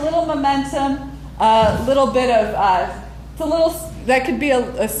requires a little momentum, a little bit of, that could be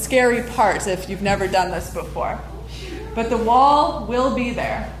a scary part if you've never done this before. But the wall will be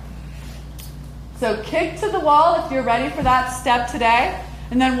there. So kick to the wall if you're ready for that step today.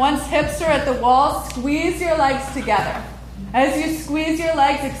 And then once hips are at the wall, squeeze your legs together. As you squeeze your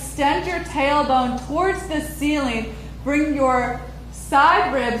legs, extend your tailbone towards the ceiling. Bring your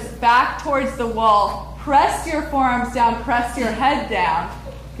side ribs back towards the wall. Press your forearms down. Press your head down.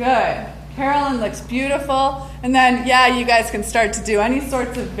 Good. Carolyn looks beautiful. And then, you guys can start to do any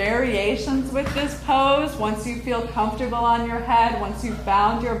sorts of variations with this pose. Once you feel comfortable on your head, once you've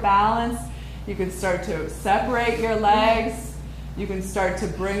found your balance, you can start to separate your legs. You can start to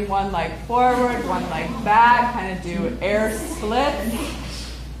bring one leg forward, one leg back, kind of do air splits.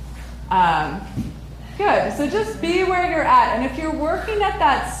 Good. So just be where you're at. And if you're working at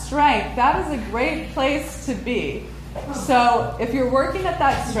that strength, that is a great place to be. So if you're working at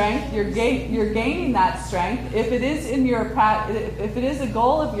that strength, you're gaining that strength. If it is if it is a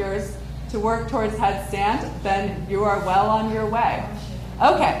goal of yours to work towards headstand, then you are well on your way.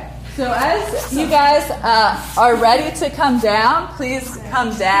 Okay. So as you guys are ready to come down, please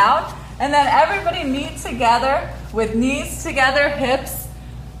come down. And then everybody meet together with knees together, hips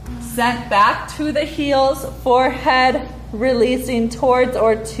sent back to the heels, forehead releasing towards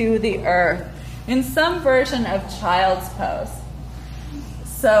or to the earth in some version of child's pose.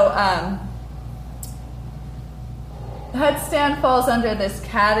 So headstand falls under this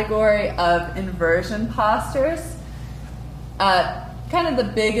category of inversion postures. Kind of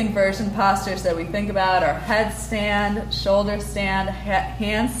the big inversion postures that we think about are headstand, shoulder stand,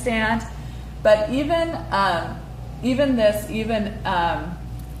 handstand. But even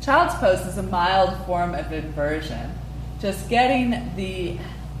child's pose is a mild form of inversion. Just getting the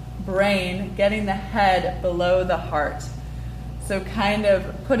brain, getting the head below the heart. So kind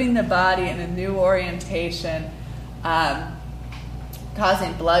of putting the body in a new orientation,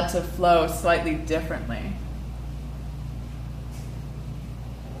 causing blood to flow slightly differently.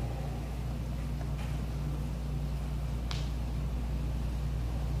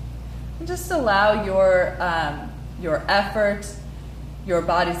 And just allow your effort, your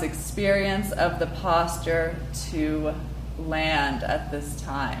body's experience of the posture to land at this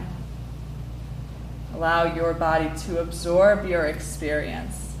time. Allow your body to absorb your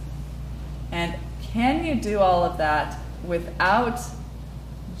experience. And can you do all of that without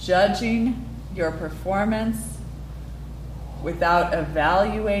judging your performance, without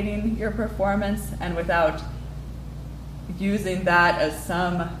evaluating your performance, and without using that as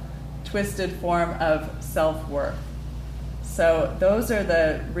some twisted form of self-worth? So those are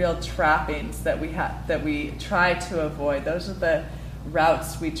the real trappings that we try to avoid. Those are the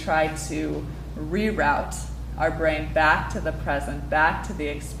routes we try to reroute our brain back to the present, back to the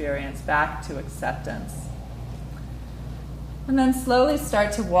experience, back to acceptance. And then slowly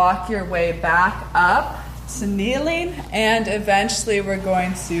start to walk your way back up to kneeling, and eventually we're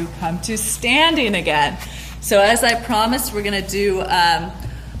going to come to standing again. So as I promised, we're going to do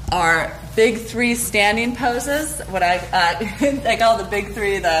our big three standing poses. What I call the big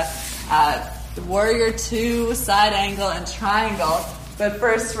three, the warrior two, side angle, and triangle. But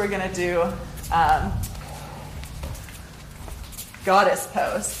first we're going to do goddess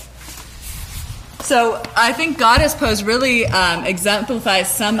pose. So I think goddess pose really exemplifies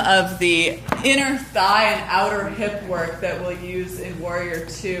some of the inner thigh and outer hip work that we'll use in warrior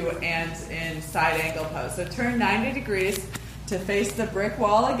two and in side angle pose. So turn 90 degrees to face the brick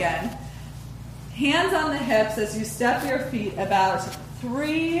wall again. Hands on the hips as you step your feet about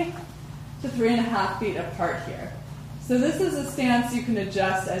 3 to 3.5 feet apart here. So this is a stance you can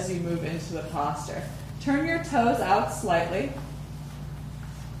adjust as you move into the posture. Turn your toes out slightly.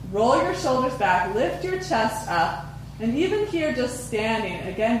 Roll your shoulders back, lift your chest up, and even here just standing,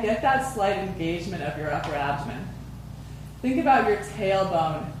 again, get that slight engagement of your upper abdomen. Think about your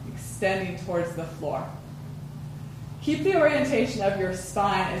tailbone extending towards the floor. Keep the orientation of your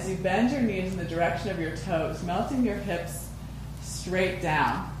spine as you bend your knees in the direction of your toes, melting your hips straight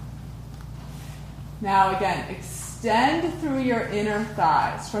down. Now again, extend through your inner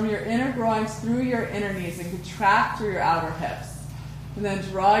thighs, from your inner groins through your inner knees, and contract through your outer hips. And then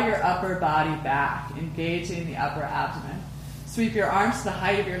draw your upper body back, engaging the upper abdomen. Sweep your arms to the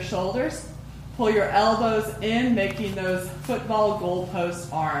height of your shoulders. Pull your elbows in, making those football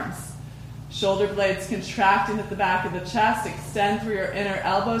goalpost arms. Shoulder blades contracting at the back of the chest. Extend through your inner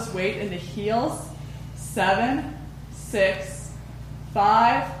elbows. Weight in the heels. 7, 6,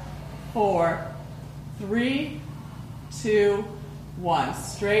 5, 4, 3, 2, 1.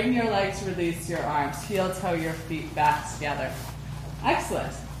 Straighten your legs, release your arms. Heel toe your feet back together.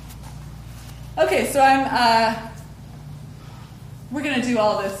 Excellent. Okay, so we're going to do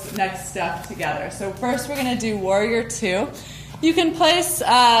all this next step together. So first we're going to do warrior two. You can place,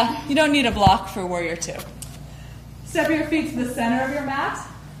 you don't need a block for warrior two. Step your feet to the center of your mat.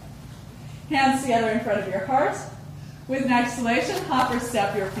 Hands together in front of your heart. With an exhalation, hop or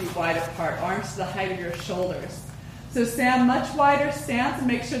step your feet wide apart, arms to the height of your shoulders. So stand much wider stance and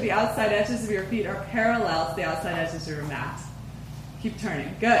make sure the outside edges of your feet are parallel to the outside edges of your mat. Keep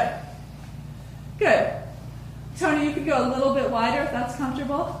turning. Good. Good. Tony, you can go a little bit wider if that's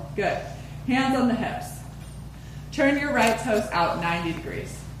comfortable. Good. Hands on the hips. Turn your right toes out 90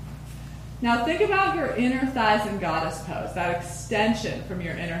 degrees. Now think about your inner thighs in goddess pose, that extension from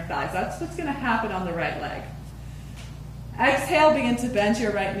your inner thighs. That's what's going to happen on the right leg. Exhale, begin to bend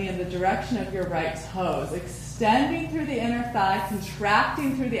your right knee in the direction of your right toes, extending through the inner thigh,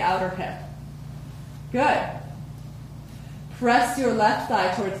 contracting through the outer hip. Good. Press your left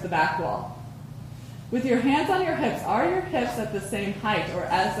thigh towards the back wall. With your hands on your hips, are your hips at the same height, or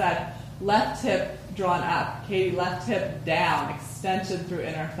as that left hip drawn up? Katie, left hip down, extension through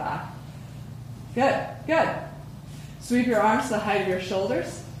inner thigh. Good, good. Sweep your arms to the height of your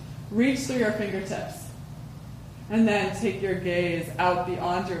shoulders. Reach through your fingertips. And then take your gaze out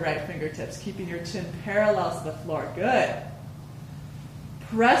beyond your right fingertips, keeping your chin parallel to the floor. Good.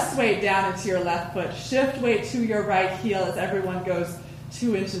 Press weight down into your left foot. Shift weight to your right heel as everyone goes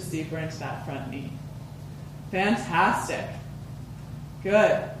 2 inches deeper into that front knee. Fantastic.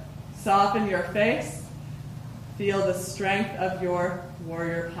 Good. Soften your face. Feel the strength of your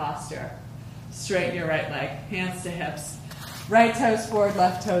warrior posture. Straighten your right leg. Hands to hips. Right toes forward,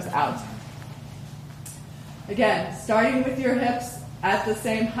 left toes out. Again, starting with your hips at the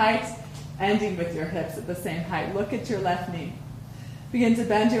same height, ending with your hips at the same height. Look at your left knee. Begin to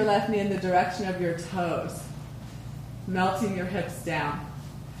bend your left knee in the direction of your toes, melting your hips down.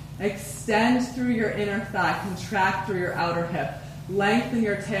 Extend through your inner thigh, contract through your outer hip. Lengthen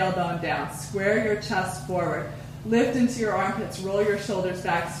your tailbone down, square your chest forward. Lift into your armpits, roll your shoulders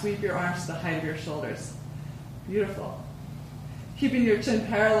back, sweep your arms to the height of your shoulders. Beautiful. Keeping your chin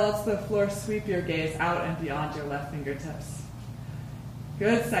parallel to the floor, sweep your gaze out and beyond your left fingertips.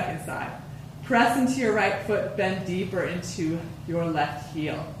 Good, second side. Press into your right foot, bend deeper into your left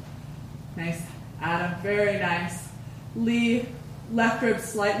heel. Nice, Adam, very nice. Lee, left rib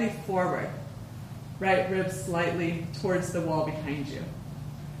slightly forward. Right rib slightly towards the wall behind you.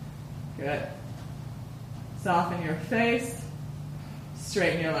 Good. Soften your face.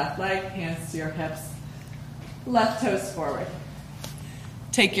 Straighten your left leg, hands to your hips. Left toes forward.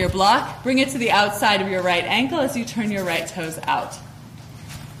 Take your block, bring it to the outside of your right ankle as you turn your right toes out.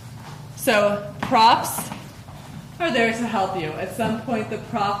 So props are there to help you. At some point, the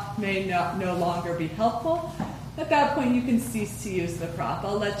prop may no longer be helpful. At that point, you can cease to use the prop.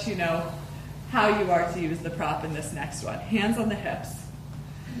 I'll let you know how you are to use the prop in this next one. Hands on the hips.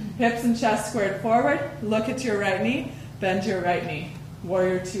 Hips and chest squared forward. Look at your right knee. Bend your right knee.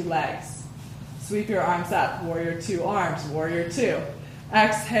 Warrior two legs. Sweep your arms up. Warrior two arms. Warrior two.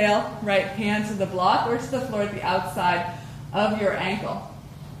 Exhale, right hand to the block or to the floor at the outside of your ankle.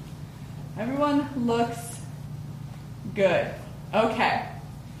 Everyone looks good. Okay.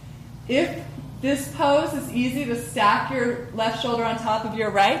 If this pose is easy to stack your left shoulder on top of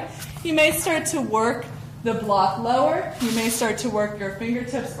your right, you may start to work the block lower. You may start to work your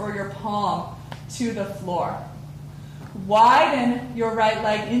fingertips or your palm to the floor. Widen your right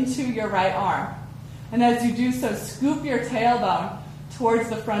leg into your right arm. And as you do so, scoop your tailbone towards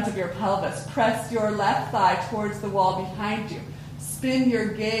the front of your pelvis. Press your left thigh towards the wall behind you. Spin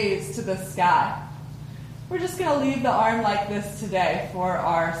your gaze to the sky. We're just going to leave the arm like this today for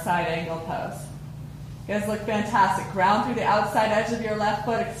our side angle pose. You guys look fantastic. Ground through the outside edge of your left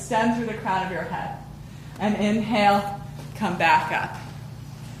foot. Extend through the crown of your head. And inhale, come back up.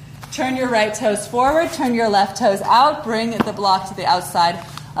 Turn your right toes forward. Turn your left toes out. Bring the block to the outside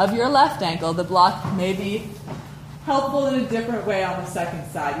of your left ankle. The block may be helpful in a different way on the second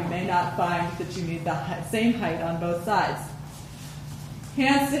side. You may not find that you need the same height on both sides.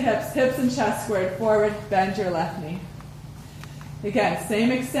 Hands to hips, hips and chest squared forward. Bend your left knee. Again,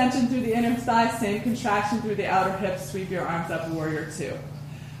 same extension through the inner thigh, same contraction through the outer hips. Sweep your arms up, warrior two.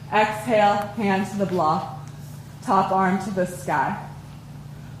 Exhale, hand to the block, top arm to the sky.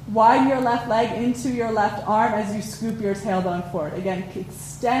 Widen your left leg into your left arm as you scoop your tailbone forward. Again,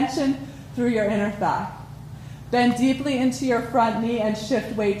 extension through your inner thigh. Bend deeply into your front knee and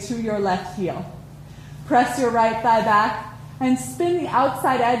shift weight to your left heel. Press your right thigh back and spin the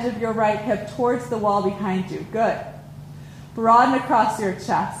outside edge of your right hip towards the wall behind you. Good. Broaden across your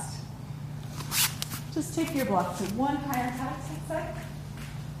chest. Just take your block to one higher touch.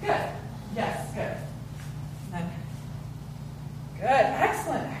 Good. Yes, good. And good.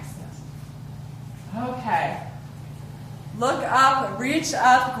 Excellent, excellent. Okay. Look up, reach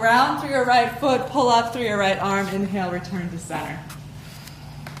up, ground through your right foot, pull up through your right arm. Inhale, return to center.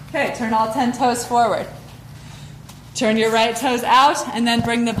 Okay, turn all 10 toes forward. Turn your right toes out, and then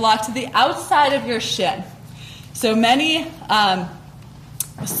bring the block to the outside of your shin. So many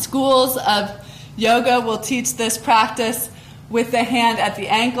schools of yoga will teach this practice with the hand at the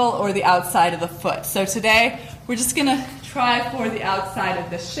ankle or the outside of the foot. So today, we're just going to try for the outside of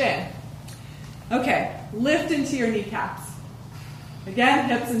the shin. Okay, lift into your kneecaps. Again,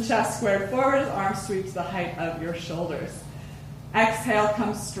 hips and chest squared forward, arms sweep to the height of your shoulders. Exhale,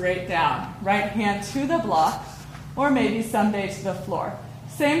 come straight down. Right hand to the block, or maybe someday to the floor.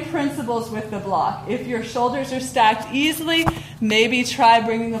 Same principles with the block. If your shoulders are stacked easily, maybe try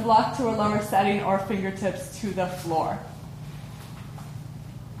bringing the block to a lower setting or fingertips to the floor.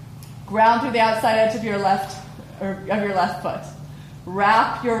 Ground through the outside edge of your left foot.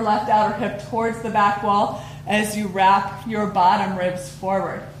 Wrap your left outer hip towards the back wall as you wrap your bottom ribs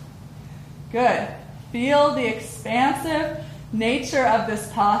forward. Good. Feel the expansive nature of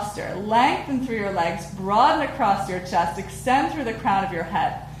this posture. Lengthen through your legs, broaden across your chest, extend through the crown of your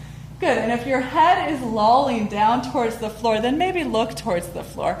head. Good. And if your head is lolling down towards the floor, then maybe look towards the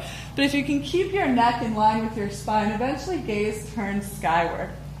floor. But if you can keep your neck in line with your spine, eventually gaze turns skyward.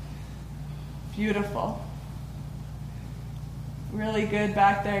 Beautiful. Really good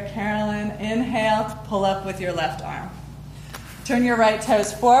back there, Carolyn. Inhale, pull up with your left arm. Turn your right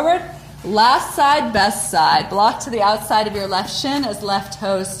toes forward. Last side, best side. Block to the outside of your left shin as left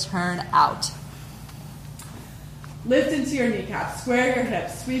toes turn out. Lift into your kneecaps. Square your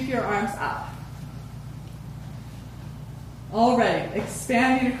hips. Sweep your arms up. Alright,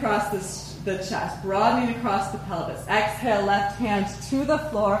 expanding across the chest. Broadening across the pelvis. Exhale, left hand to the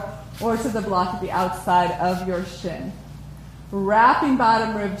floor or to the block at the outside of your shin. Wrapping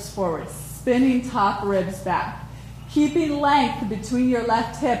bottom ribs forward. Spinning top ribs back. Keeping length between your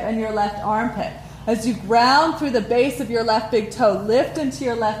left hip and your left armpit. As you ground through the base of your left big toe, lift into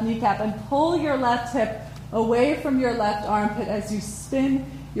your left kneecap and pull your left hip away from your left armpit as you spin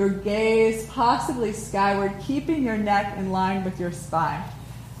your gaze possibly skyward, keeping your neck in line with your spine.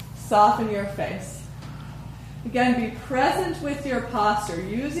 Soften your face. Again, be present with your posture,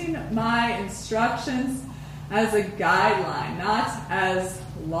 using my instructions as a guideline, not as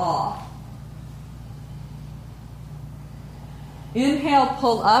law. Inhale,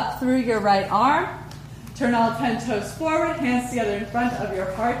 pull up through your right arm. Turn all 10 toes forward, hands together in front of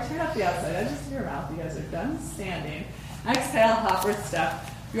your heart. Turn up the outside edges of your mouth. You guys are done standing. Exhale, hop or step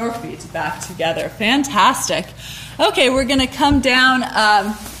your feet back together. Fantastic. Okay, we're going to come down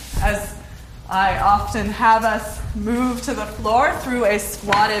as I often have us move to the floor through a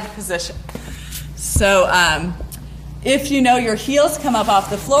squatted position. So if you know your heels come up off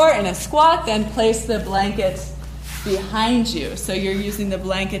the floor in a squat, then place the blanket behind you. So you're using the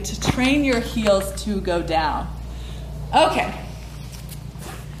blanket to train your heels to go down. Okay.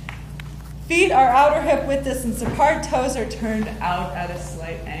 Feet are outer hip width distance apart. Toes are turned out at a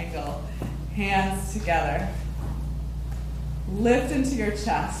slight angle. Hands together. Lift into your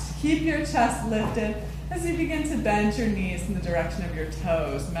chest. Keep your chest lifted as you begin to bend your knees in the direction of your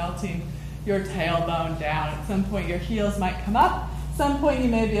toes, melting your tailbone down. At some point your heels might come up. At some point you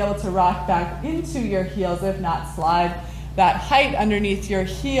may be able to rock back into your heels, if not slide that height underneath your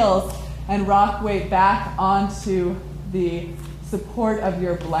heels and rock weight back onto the support of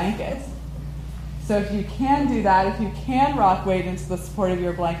your blanket. So if you can do that, if you can rock weight into the support of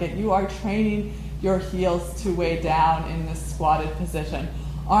your blanket, you are training your heels to weigh down in this squatted position.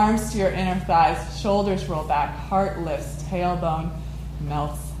 Arms to your inner thighs, shoulders roll back, heart lifts, tailbone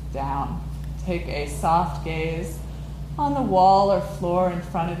melts down. Take a soft gaze on the wall or floor in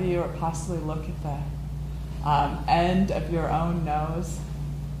front of you, or possibly look at the end of your own nose.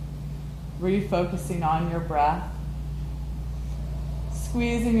 Refocusing on your breath.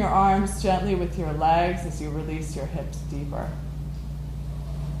 Squeezing your arms gently with your legs as you release your hips deeper.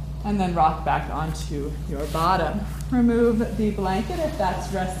 And then rock back onto your bottom. Remove the blanket if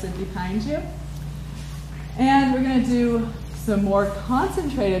that's rested behind you. And we're going to do some more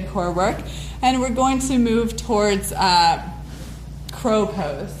concentrated core work. And we're going to move towards crow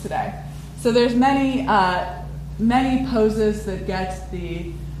pose today. So there's many poses that get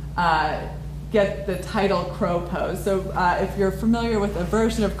the title crow pose. So if you're familiar with a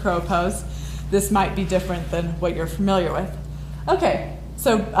version of crow pose, this might be different than what you're familiar with. Okay,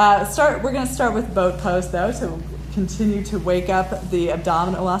 so we're going to start with boat pose, though, to continue to wake up the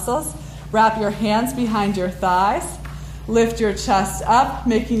abdominal muscles. Wrap your hands behind your thighs. Lift your chest up,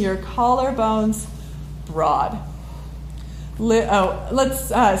 making your collarbones broad. Let's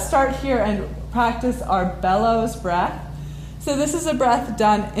start here and practice our bellows breath. So this is a breath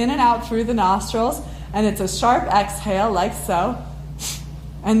done in and out through the nostrils, and it's a sharp exhale like so.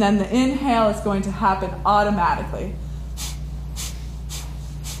 And then the inhale is going to happen automatically.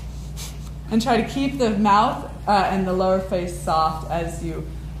 And try to keep the mouth and the lower face soft as you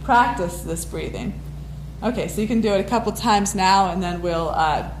practice this breathing. Okay, so you can do it a couple times now, and then we'll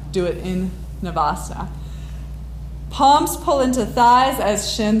do it in Navasana. Palms pull into thighs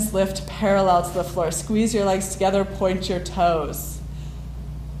as shins lift parallel to the floor. Squeeze your legs together, point your toes.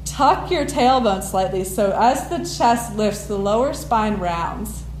 Tuck your tailbone slightly, so as the chest lifts, the lower spine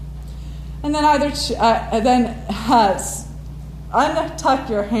rounds. And then untuck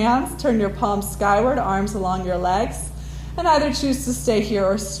your hands, turn your palms skyward, arms along your legs, and either choose to stay here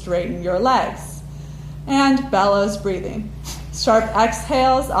or straighten your legs. And bellows breathing. Sharp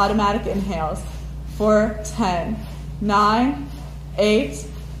exhales, automatic inhales. For 10, 9, 8,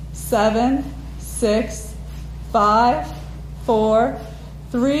 7, 6, 5, 4,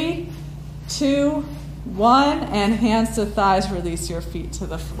 3, 2, 1, and hands to thighs, release your feet to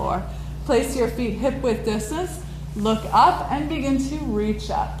the floor. Place your feet hip width distance, look up, and begin to reach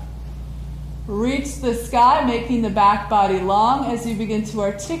up. Reach the sky, making the back body long as you begin to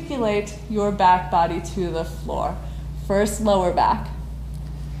articulate your back body to the floor. First, lower back.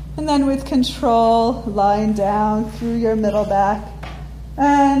 And then with control, lying down through your middle back,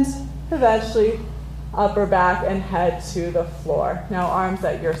 and eventually upper back and head to the floor. Now arms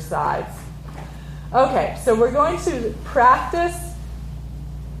at your sides. Okay, so we're going to practice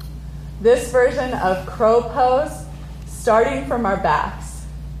this version of crow pose starting from our backs.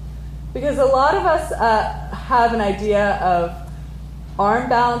 Because a lot of us have an idea of arm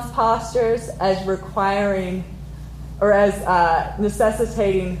balance postures as requiring or as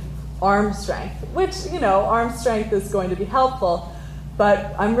necessitating arm strength, which, arm strength is going to be helpful,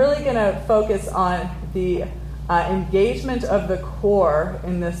 but I'm really going to focus on the engagement of the core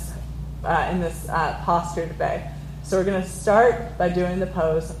in this posture today. So we're going to start by doing the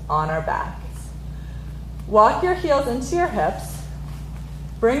pose on our backs. Walk your heels into your hips.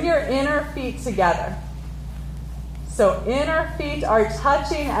 Bring your inner feet together. So inner feet are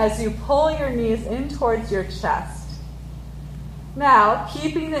touching as you pull your knees in towards your chest. Now,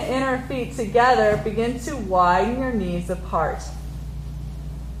 keeping the inner feet together, begin to widen your knees apart.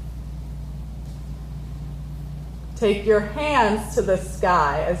 Take your hands to the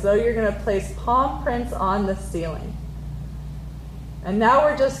sky as though you're going to place palm prints on the ceiling. And now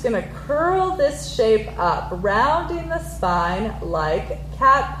we're just going to curl this shape up, rounding the spine like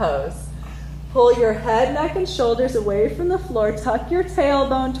cat pose. Pull your head, neck, and shoulders away from the floor. Tuck your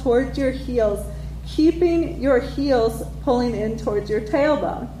tailbone towards your heels, keeping your heels pulling in towards your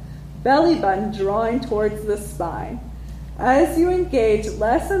tailbone. belly button drawing towards the spine. As you engage,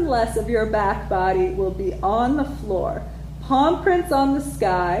 less and less of your back body will be on the floor. Palm prints on the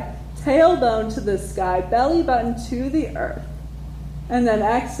sky, tailbone to the sky, belly button to the earth. And then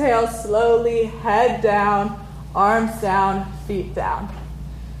exhale, slowly, head down, arms down, feet down.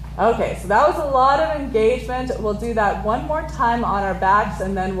 Okay, so that was a lot of engagement. We'll do that one more time on our backs,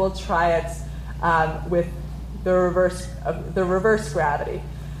 and then we'll try it with the reverse gravity.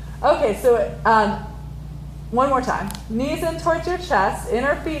 Okay, so one more time. Knees in towards your chest,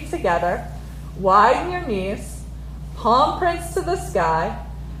 inner feet together. Widen your knees, palm prints to the sky,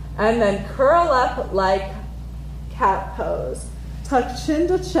 and then curl up like cat pose. Tuck chin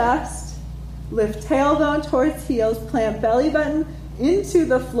to chest, lift tailbone towards heels, plant belly button into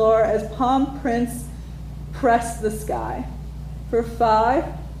the floor as palm prints press the sky. For 5,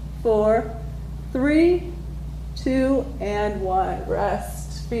 4, 3, 2, and 1.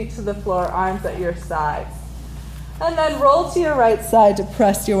 Rest, feet to the floor, arms at your sides. And then roll to your right side to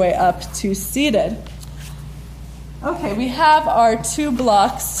press your way up to seated. Okay, we have our 2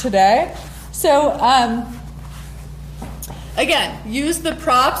 blocks today. So, again, use the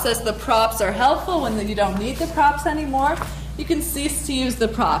props as the props are helpful. When you don't need the props anymore, you can cease to use the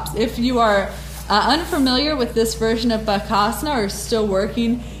props. If you are unfamiliar with this version of Bakasana or still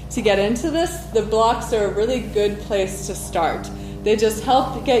working to get into this, the blocks are a really good place to start. They just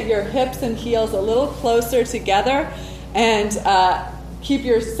help get your hips and heels a little closer together and keep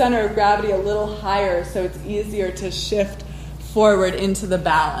your center of gravity a little higher so it's easier to shift forward into the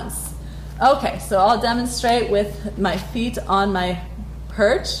balance. Okay, so I'll demonstrate with my feet on my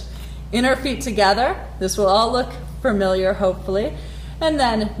perch, inner feet together. This will all look familiar, hopefully. And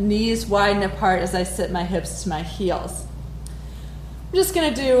then knees widen apart as I sit my hips to my heels. I'm just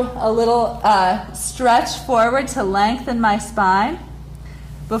going to do a little stretch forward to lengthen my spine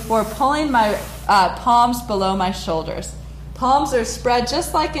before pulling my palms below my shoulders. Palms are spread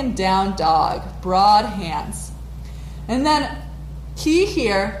just like in down dog, broad hands. And then key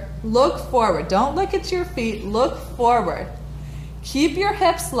here, look forward. Don't look at your feet, look forward. Keep your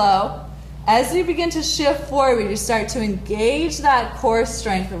hips low. As you begin to shift forward, you start to engage that core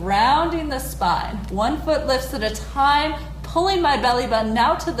strength, rounding the spine. 1 foot lifts at a time, pulling my belly button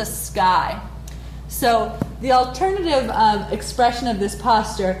now to the sky. So the alternative expression of this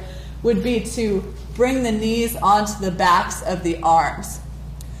posture would be to bring the knees onto the backs of the arms.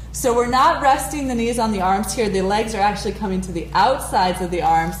 So we're not resting the knees on the arms here. The legs are actually coming to the outsides of the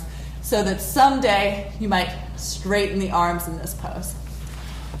arms so that someday you might straighten the arms in this pose.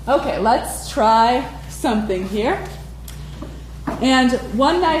 Okay, let's try something here. And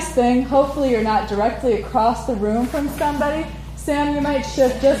one nice thing, hopefully you're not directly across the room from somebody. Sam, you might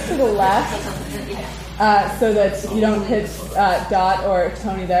shift just to the left so that you don't hit Dot or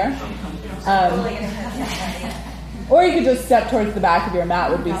Tony there. Or you could just step towards the back of your mat,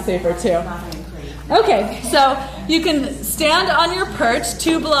 would be safer too. Okay, so you can stand on your perch.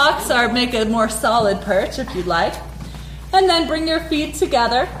 2 blocks or make a more solid perch if you'd like. And then bring your feet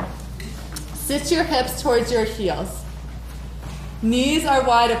together. Sit your hips towards your heels. Knees are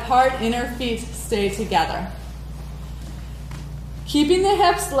wide apart, inner feet stay together. Keeping the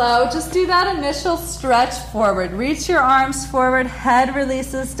hips low, just do that initial stretch forward. Reach your arms forward, head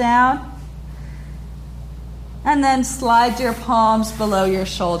releases down. And then slide your palms below your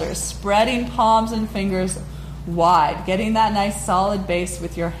shoulders, spreading palms and fingers wide, getting that nice solid base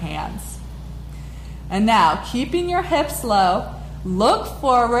with your hands. And now, keeping your hips low, look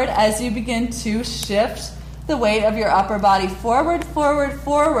forward as you begin to shift the weight of your upper body forward, forward,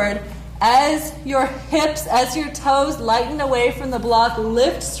 forward. As your hips, as your toes lighten away from the block,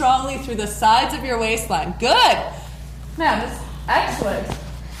 lift strongly through the sides of your waistline. Good. Man, that's excellent.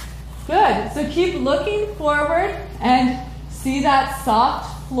 Good. So keep looking forward and see that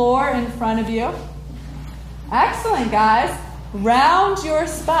soft floor in front of you. Excellent, guys. Round your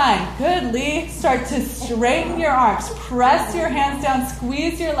spine. Good, Lee. Start to straighten your arms. Press your hands down.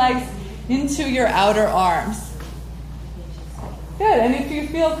 Squeeze your legs into your outer arms. Good. And if you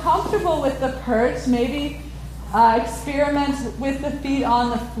feel comfortable with the perch, maybe experiment with the feet on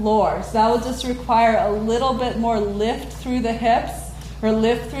the floor. So that will just require a little bit more lift through the hips or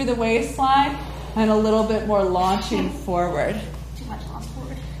lift through the waistline and a little bit more launching forward. Too much launch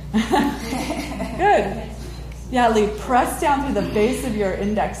forward. Good. Yeah, Lee, press down through the base of your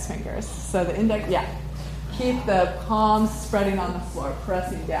index fingers. So the index, yeah. Keep the palms spreading on the floor,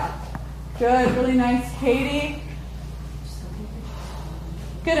 pressing down. Good, really nice, Katie.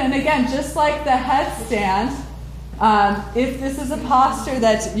 Good, and again, just like the headstand, if this is a posture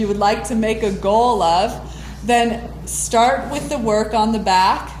that you would like to make a goal of, then start with the work on the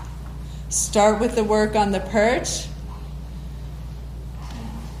back Start with the work on the perch.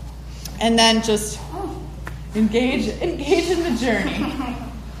 And then just engage in the journey.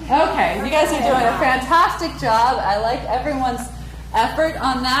 Okay, you guys are doing a fantastic job. I like everyone's effort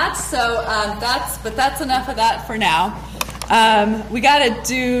on that. So that's enough of that for now. We got to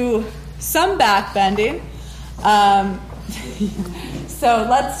do some back bending. So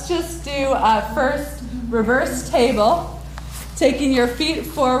let's just do first reverse table, taking your feet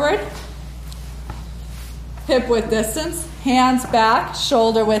forward, hip width distance, hands back,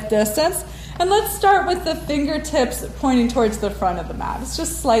 shoulder width distance. And let's start with the fingertips pointing towards the front of the mat. It's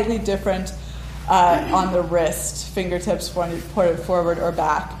just slightly different on the wrist, fingertips pointed forward or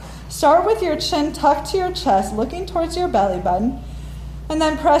back. Start with your chin tucked to your chest, looking towards your belly button. And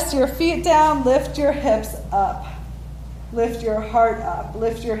then press your feet down, lift your hips up. Lift your heart up.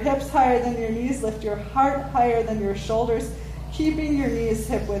 Lift your hips higher than your knees. Lift your heart higher than your shoulders, keeping your knees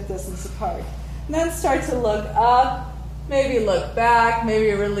hip width distance apart. And then start to look up, maybe look back,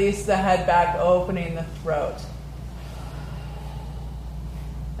 maybe release the head back, opening the throat.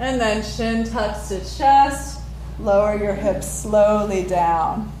 And then chin tucks to chest, lower your hips slowly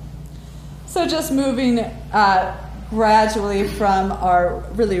down. So just moving gradually from our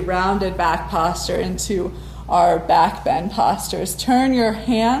really rounded back posture into our back bend postures. Turn your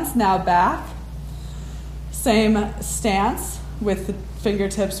hands now back. Same stance with the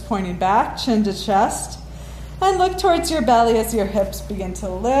fingertips pointing back, chin to chest. And look towards your belly as your hips begin to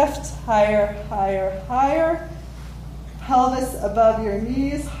lift. Higher, higher, higher. Pelvis above your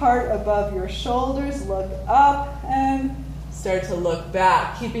knees, heart above your shoulders. Look up and start to look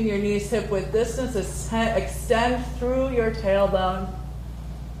back. Keeping your knees hip width distance, extend through your tailbone.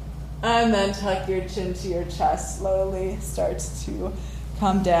 And then tuck your chin to your chest. Slowly start to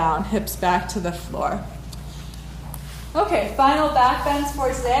come down, hips back to the floor. Okay, final back bends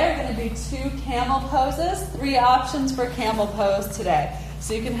for today are going to be 2 camel poses. 3 options for camel pose today.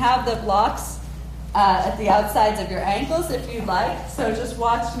 So you can have the blocks at the outsides of your ankles if you'd like. So just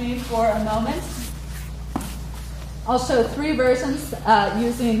watch me for a moment. I'll show 3 versions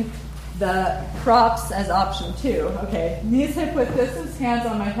using the props as option 2. Okay, knees hip width distance, hands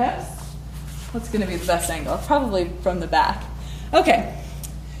on my hips. What's going to be the best angle? Probably from the back. Okay.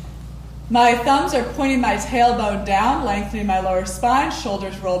 My thumbs are pointing my tailbone down, lengthening my lower spine,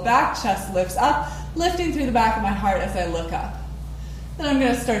 shoulders roll back, chest lifts up, lifting through the back of my heart as I look up. Then I'm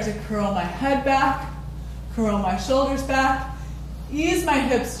going to start to curl my head back, curl my shoulders back, ease my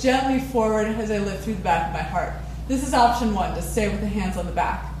hips gently forward as I lift through the back of my heart. This is option 1, to stay with the hands on the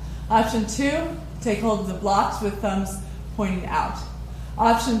back. Option 2, take hold of the blocks with thumbs pointing out.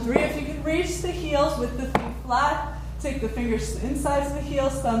 Option 3, if you can reach the heels with the feet flat, take the fingers to the insides of the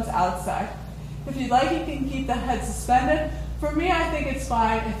heels, thumbs outside. If you'd like, you can keep the head suspended. For me, I think it's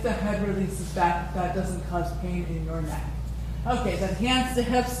fine if the head releases back, if that doesn't cause pain in your neck. Okay, then hands to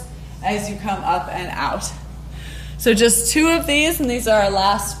hips as you come up and out. So just 2 of these, and these are our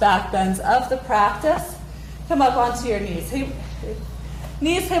last back bends of the practice. Come up onto your knees.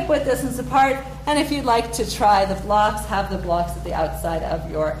 Knees hip width distance apart, and if you'd like to try the blocks, have the blocks at the outside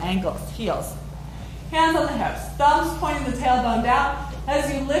of your ankles, heels. Hands on the hips, thumbs pointing the tailbone down.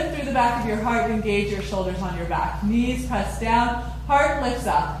 As you lift through the back of your heart, engage your shoulders on your back. Knees press down, heart lifts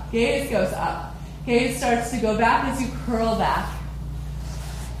up, gaze goes up. Gaze starts to go back as you curl back.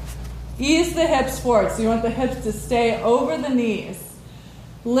 Ease the hips forward, so you want the hips to stay over the knees.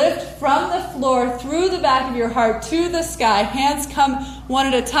 Lift from the floor through the back of your heart to the sky. Hands come one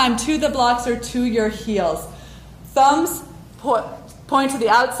at a time to the blocks or to your heels. Thumbs point to the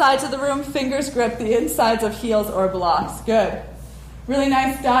outsides of the room. Fingers grip the insides of heels or blocks. Good. Really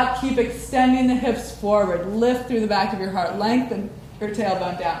nice dot. Keep extending the hips forward. Lift through the back of your heart. Lengthen your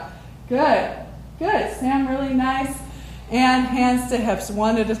tailbone down. Good. Good. Sam, really nice. And hands to hips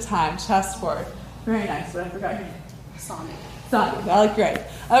one at a time. Chest forward. Very nice. What I forgot here? Sonic. That looked great.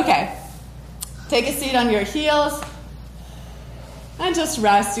 Okay. Take a seat on your heels. And just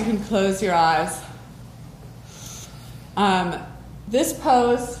rest. You can close your eyes. This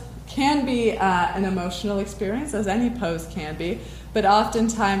pose can be an emotional experience, as any pose can be. But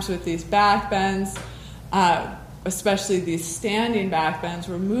oftentimes with these back bends, especially these standing back bends,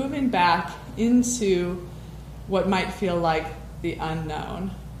 we're moving back into what might feel like the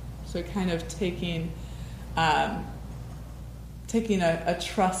unknown. So kind of taking a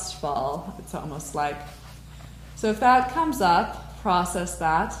trust fall, it's almost like. So if that comes up, process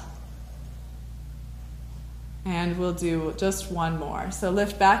that. And we'll do just one more. So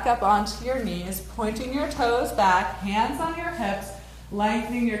lift back up onto your knees, pointing your toes back, hands on your hips,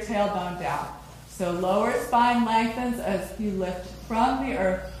 lengthening your tailbone down. So lower spine lengthens as you lift from the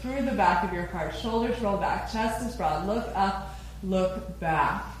earth through the back of your heart. Shoulders roll back, chest is broad. Look up, look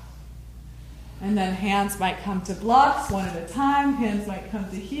back. And then hands might come to blocks one at a time. Hands might come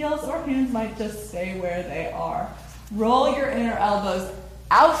to heels, or hands might just stay where they are. Roll your inner elbows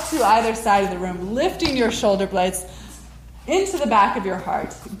out to either side of the room, lifting your shoulder blades into the back of your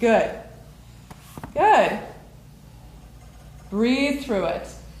heart. Good. Good. Breathe through it.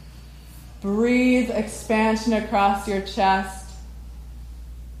 Breathe expansion across your chest.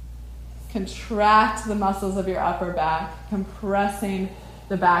 Contract the muscles of your upper back, compressing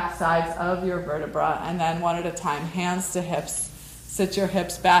the back sides of your vertebra, and then one at a time, hands to hips. Sit your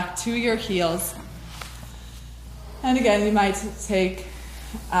hips back to your heels. And again, you might take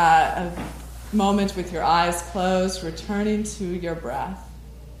a moment with your eyes closed, returning to your breath.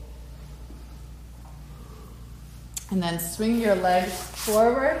 And then swing your legs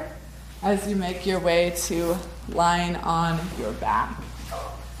forward as you make your way to lying on your back.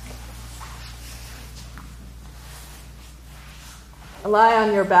 Lie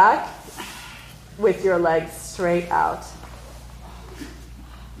on your back with your legs straight out.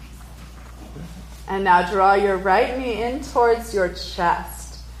 And now draw your right knee in towards your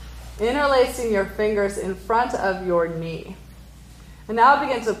chest, interlacing your fingers in front of your knee. And now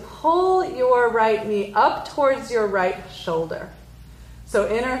begin to pull your right knee up towards your right shoulder. So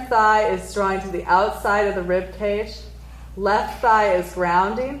inner thigh is drawing to the outside of the rib cage. Left thigh is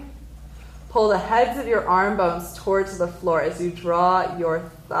grounding. Pull the heads of your arm bones towards the floor as you draw your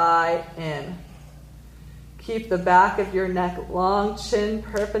thigh in. Keep the back of your neck long, chin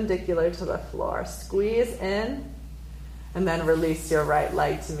perpendicular to the floor. Squeeze in, and then release your right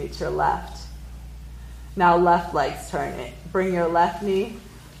leg to meet your left. Now left leg's turn. Bring your left knee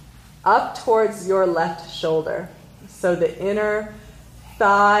up towards your left shoulder. So the inner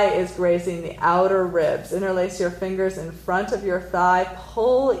thigh is grazing the outer ribs. Interlace your fingers in front of your thigh.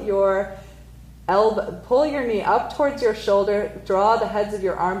 Pull your knee up towards your shoulder. Draw the heads of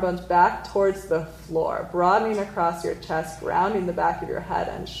your arm bones back towards the floor, broadening across your chest, rounding the back of your head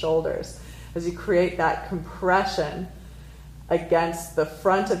and shoulders as you create that compression against the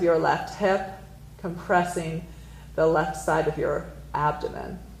front of your left hip, compressing the left side of your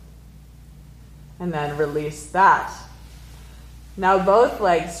abdomen. And then release that. Now both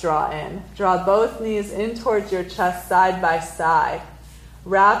legs draw in. Draw both knees in towards your chest side by side.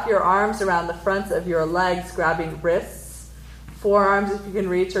 Wrap your arms around the fronts of your legs, grabbing wrists, forearms if you can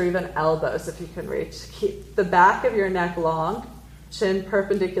reach, or even elbows if you can reach. Keep the back of your neck long, chin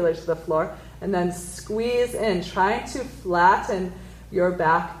perpendicular to the floor, and then squeeze in, trying to flatten your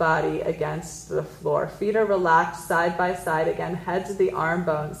back body against the floor. Feet are relaxed side by side. Again, heads of the arm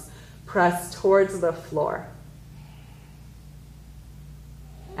bones press towards the floor.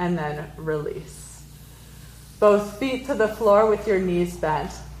 And then release. Both feet to the floor with your knees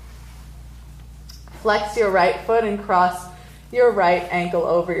bent. Flex your right foot and cross your right ankle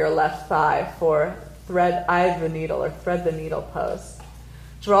over your left thigh for eye the needle or thread the needle pose.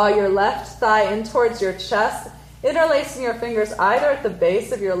 Draw your left thigh in towards your chest, interlacing your fingers either at the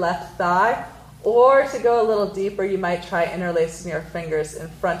base of your left thigh, or to go a little deeper, you might try interlacing your fingers in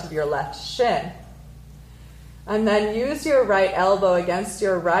front of your left shin. And then use your right elbow against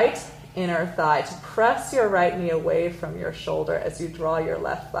your right inner thigh to press your right knee away from your shoulder as you draw your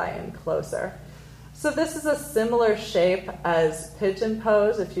left thigh in closer. So this is a similar shape as pigeon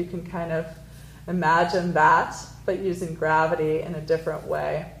pose, if you can kind of imagine that, but using gravity in a different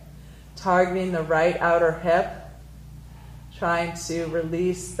way. Targeting the right outer hip, trying to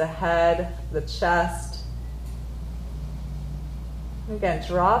release the head, the chest. Again,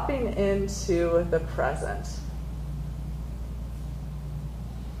 dropping into the present.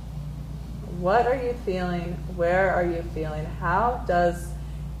 What are you feeling? Where are you feeling? How does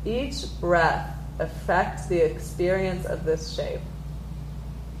each breath affect the experience of this shape?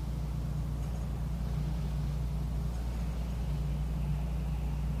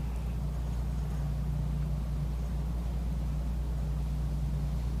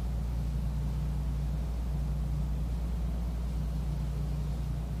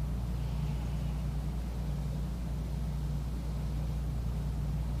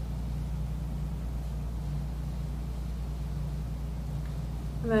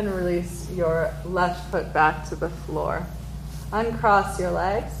 And then release your left foot back to the floor. Uncross your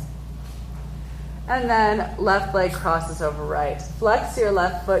legs. And then left leg crosses over right. Flex your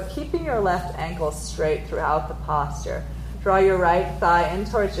left foot, keeping your left ankle straight throughout the posture. Draw your right thigh in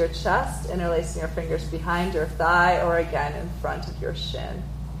towards your chest, interlacing your fingers behind your thigh or again in front of your shin.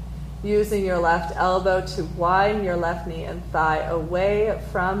 Using your left elbow to widen your left knee and thigh away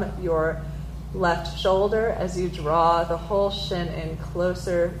from your left shoulder as you draw the whole shin in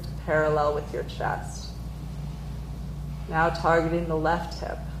closer to parallel with your chest. Now targeting the left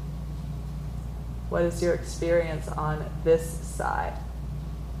hip. What is your experience on this side?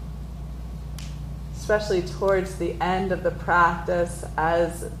 Especially towards the end of the practice,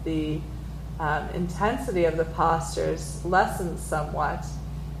 as the intensity of the postures lessens somewhat,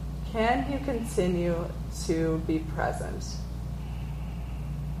 can you continue to be present?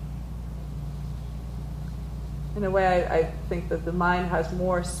 In a way, I think that the mind has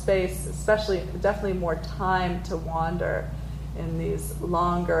more space, definitely more time to wander in these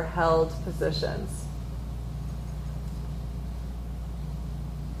longer held positions.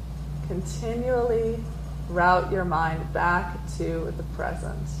 Continually route your mind back to the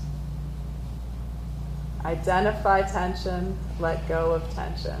present. Identify tension, let go of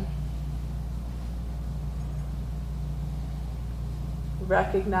tension.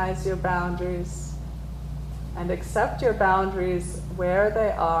 Recognize your boundaries and accept your boundaries where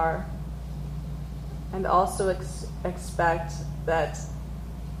they are, and also expect that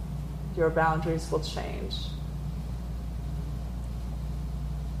your boundaries will change.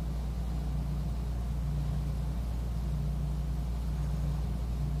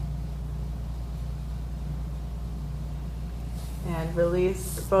 And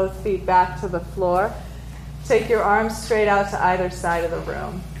release both feet back to the floor. Take your arms straight out to either side of the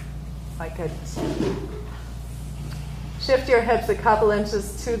room. Like a shift your hips a couple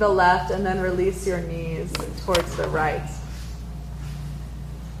inches to the left, and then release your knees towards the right.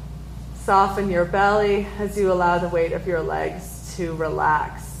 Soften your belly as you allow the weight of your legs to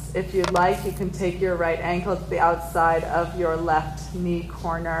relax. If you'd like, you can take your right ankle to the outside of your left knee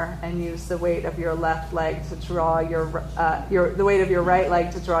corner and use the weight of your left leg to draw the weight of your right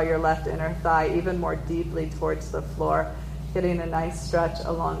leg to draw your left inner thigh even more deeply towards the floor, getting a nice stretch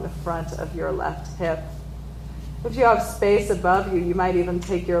along the front of your left hip. If you have space above you, you might even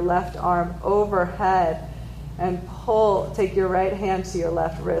take your left arm overhead and take your right hand to your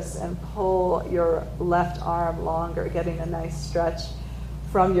left wrist and pull your left arm longer, getting a nice stretch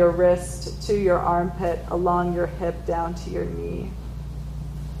from your wrist to your armpit, along your hip, down to your knee.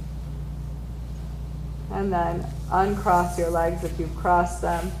 And then uncross your legs if you've crossed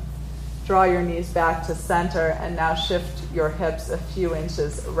them. Draw your knees back to center, and now shift your hips a few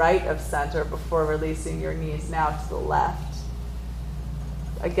inches right of center before releasing your knees now to the left.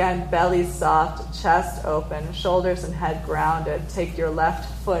 Again, belly soft, chest open, shoulders and head grounded. Take your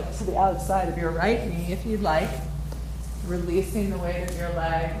left foot to the outside of your right knee if you'd like, releasing the weight of your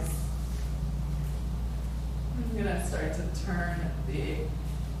legs. I'm going to start to turn the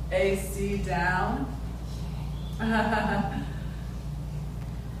AC down.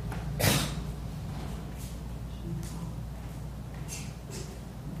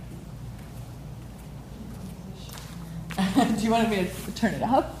 Do you want me to turn it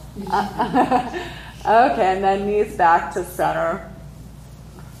up? Okay, and then knees back to center.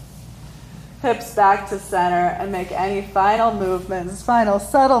 Hips back to center, and make any final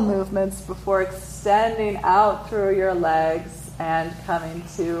subtle movements before extending out through your legs and coming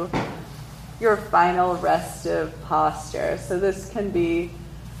to your final restive posture. So this can be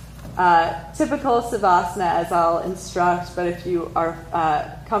typical Savasana as I'll instruct, but if you are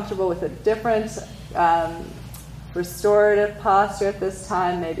comfortable with a different restorative posture at this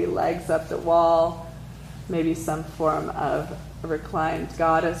time, maybe legs up the wall, maybe some form of reclined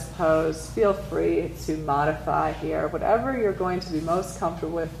goddess pose, feel free to modify here, whatever you're going to be most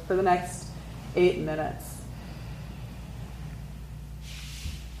comfortable with for the next 8 minutes.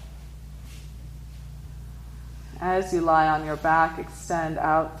 As you lie on your back, extend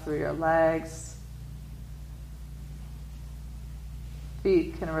out through your legs.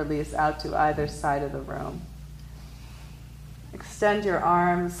 Feet can release out to either side of the room. Extend your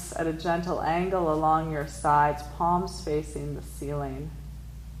arms at a gentle angle along your sides, palms facing the ceiling.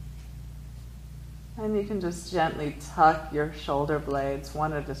 And you can just gently tuck your shoulder blades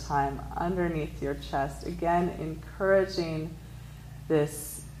one at a time underneath your chest, again encouraging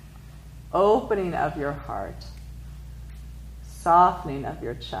this opening of your heart, softening of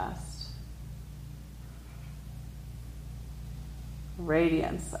your chest,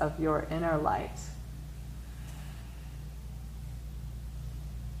 radiance of your inner light.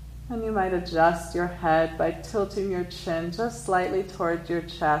 And you might adjust your head by tilting your chin just slightly toward your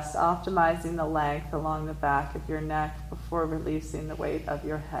chest, optimizing the length along the back of your neck before releasing the weight of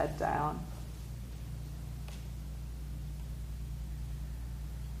your head down.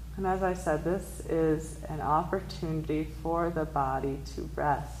 And as I said, this is an opportunity for the body to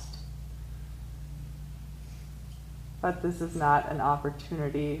rest. But this is not an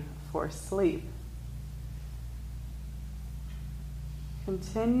opportunity for sleep.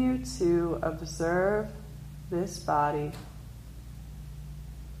 Continue to observe this body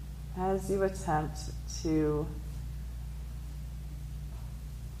as you attempt to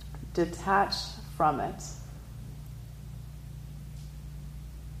detach from it.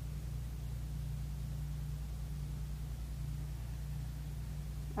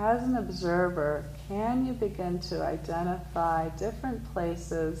 As an observer, can you begin to identify different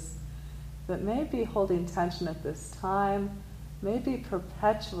places that may be holding tension at this time, may be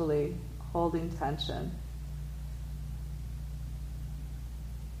perpetually holding tension?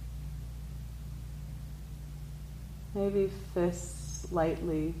 Maybe fists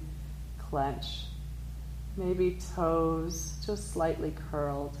lightly clench, maybe toes just slightly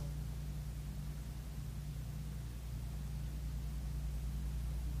curled.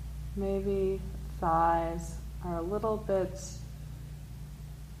 Maybe thighs are a little bit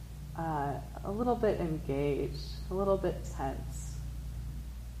engaged, a little bit tense.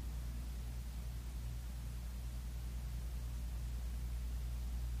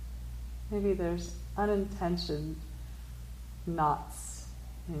 Maybe there's unintentional knots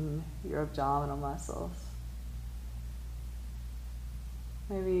in your abdominal muscles.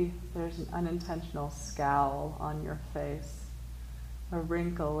 Maybe there's an unintentional scowl on your face, a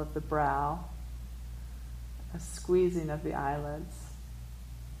wrinkle of the brow, a squeezing of the eyelids.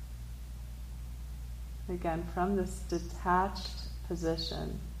 Again, from this detached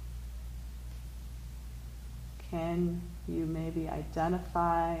position, can you maybe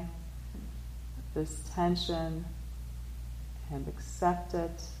identify this tension and accept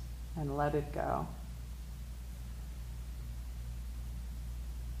it and let it go?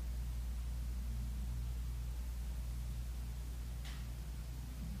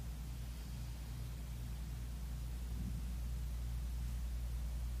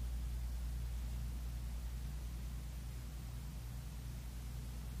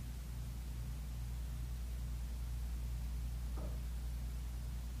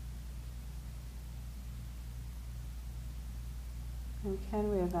 And can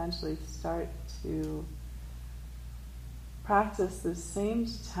we eventually start to practice the same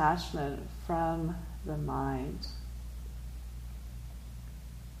detachment from the mind?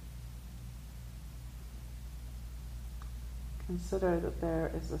 Consider that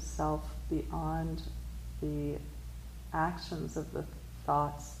there is a self beyond the actions of the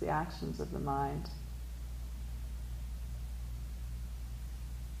thoughts, the actions of the mind.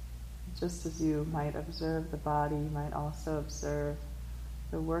 Just as you might observe the body, you might also observe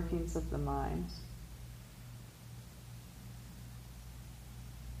the workings of the mind.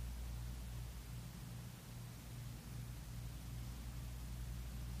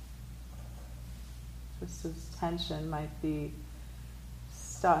 Just as tension might be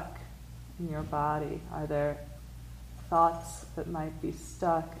stuck in your body, are there thoughts that might be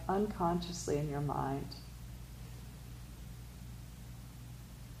stuck unconsciously in your mind?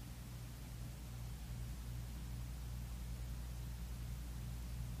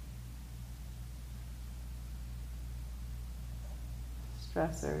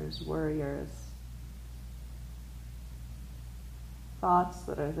 Stressors, worriers, thoughts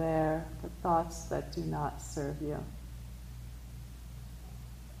that are there, but thoughts that do not serve you.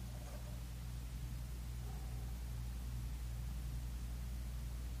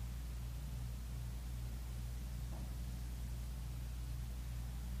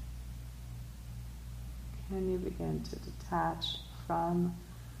 Can you begin to detach from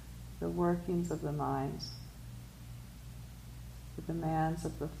the workings of the mind, the demands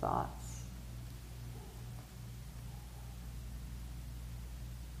of the thoughts?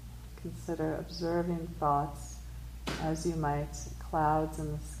 Consider observing thoughts as you might clouds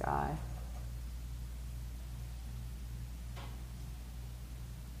in the sky.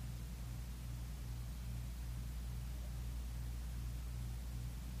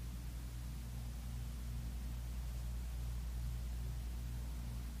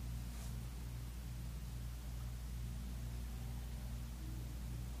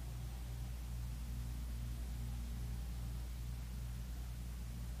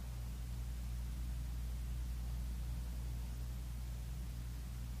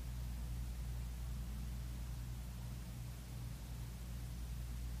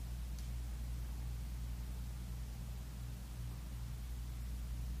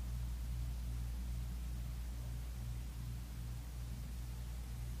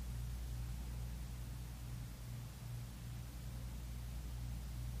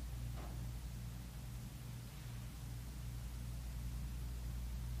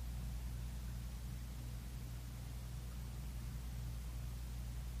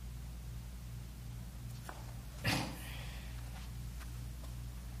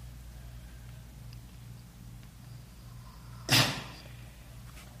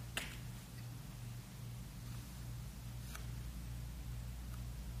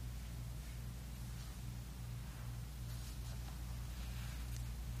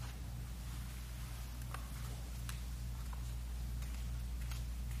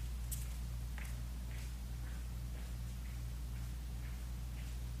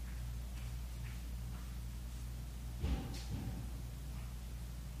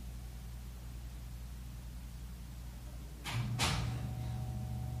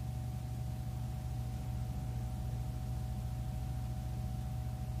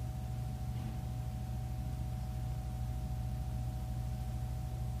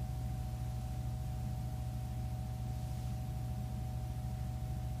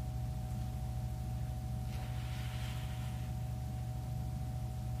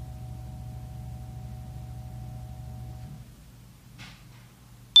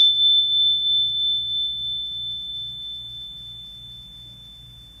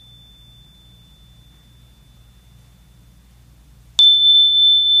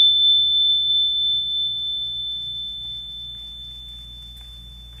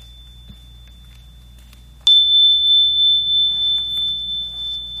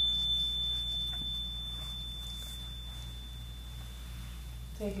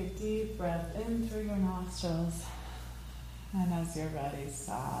 Take a deep breath in through your nostrils, and as you're ready,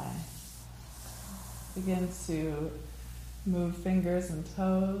 sigh. Begin to move fingers and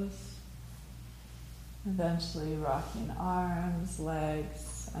toes, eventually rocking arms,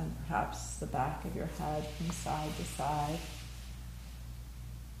 legs, and perhaps the back of your head from side to side.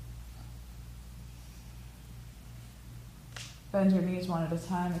 Bend your knees one at a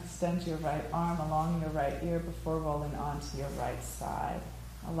time, extend your right arm along your right ear before rolling onto your right side,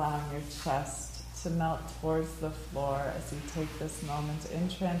 allowing your chest to melt towards the floor as you take this moment in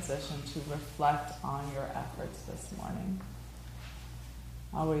transition to reflect on your efforts this morning.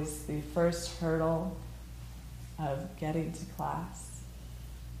 Always the first hurdle of getting to class,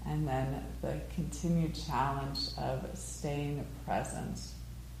 and then the continued challenge of staying present,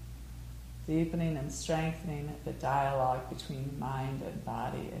 deepening and strengthening the dialogue between mind and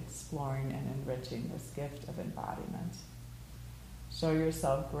body, exploring and enriching this gift of embodiment. Show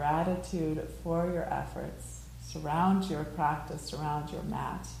yourself gratitude for your efforts. Surround your practice, surround your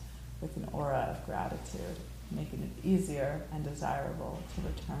mat with an aura of gratitude, making it easier and desirable to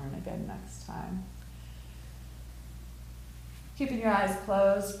return again next time. Keeping your eyes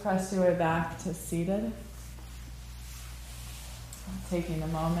closed, press your way back to seated. Taking a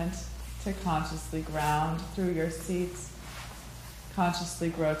moment to consciously ground through your seats, consciously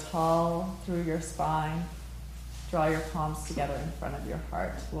grow tall through your spine. Draw your palms together in front of your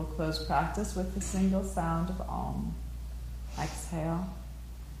heart. We'll close practice with the single sound of Om. Exhale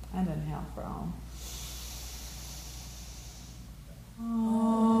and inhale for Om.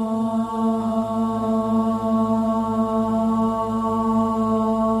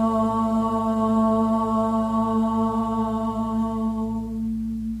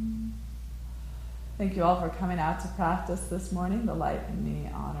 Thank you all for coming out to practice this morning. The light in me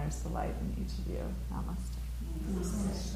honors the light in each of you. Namaste.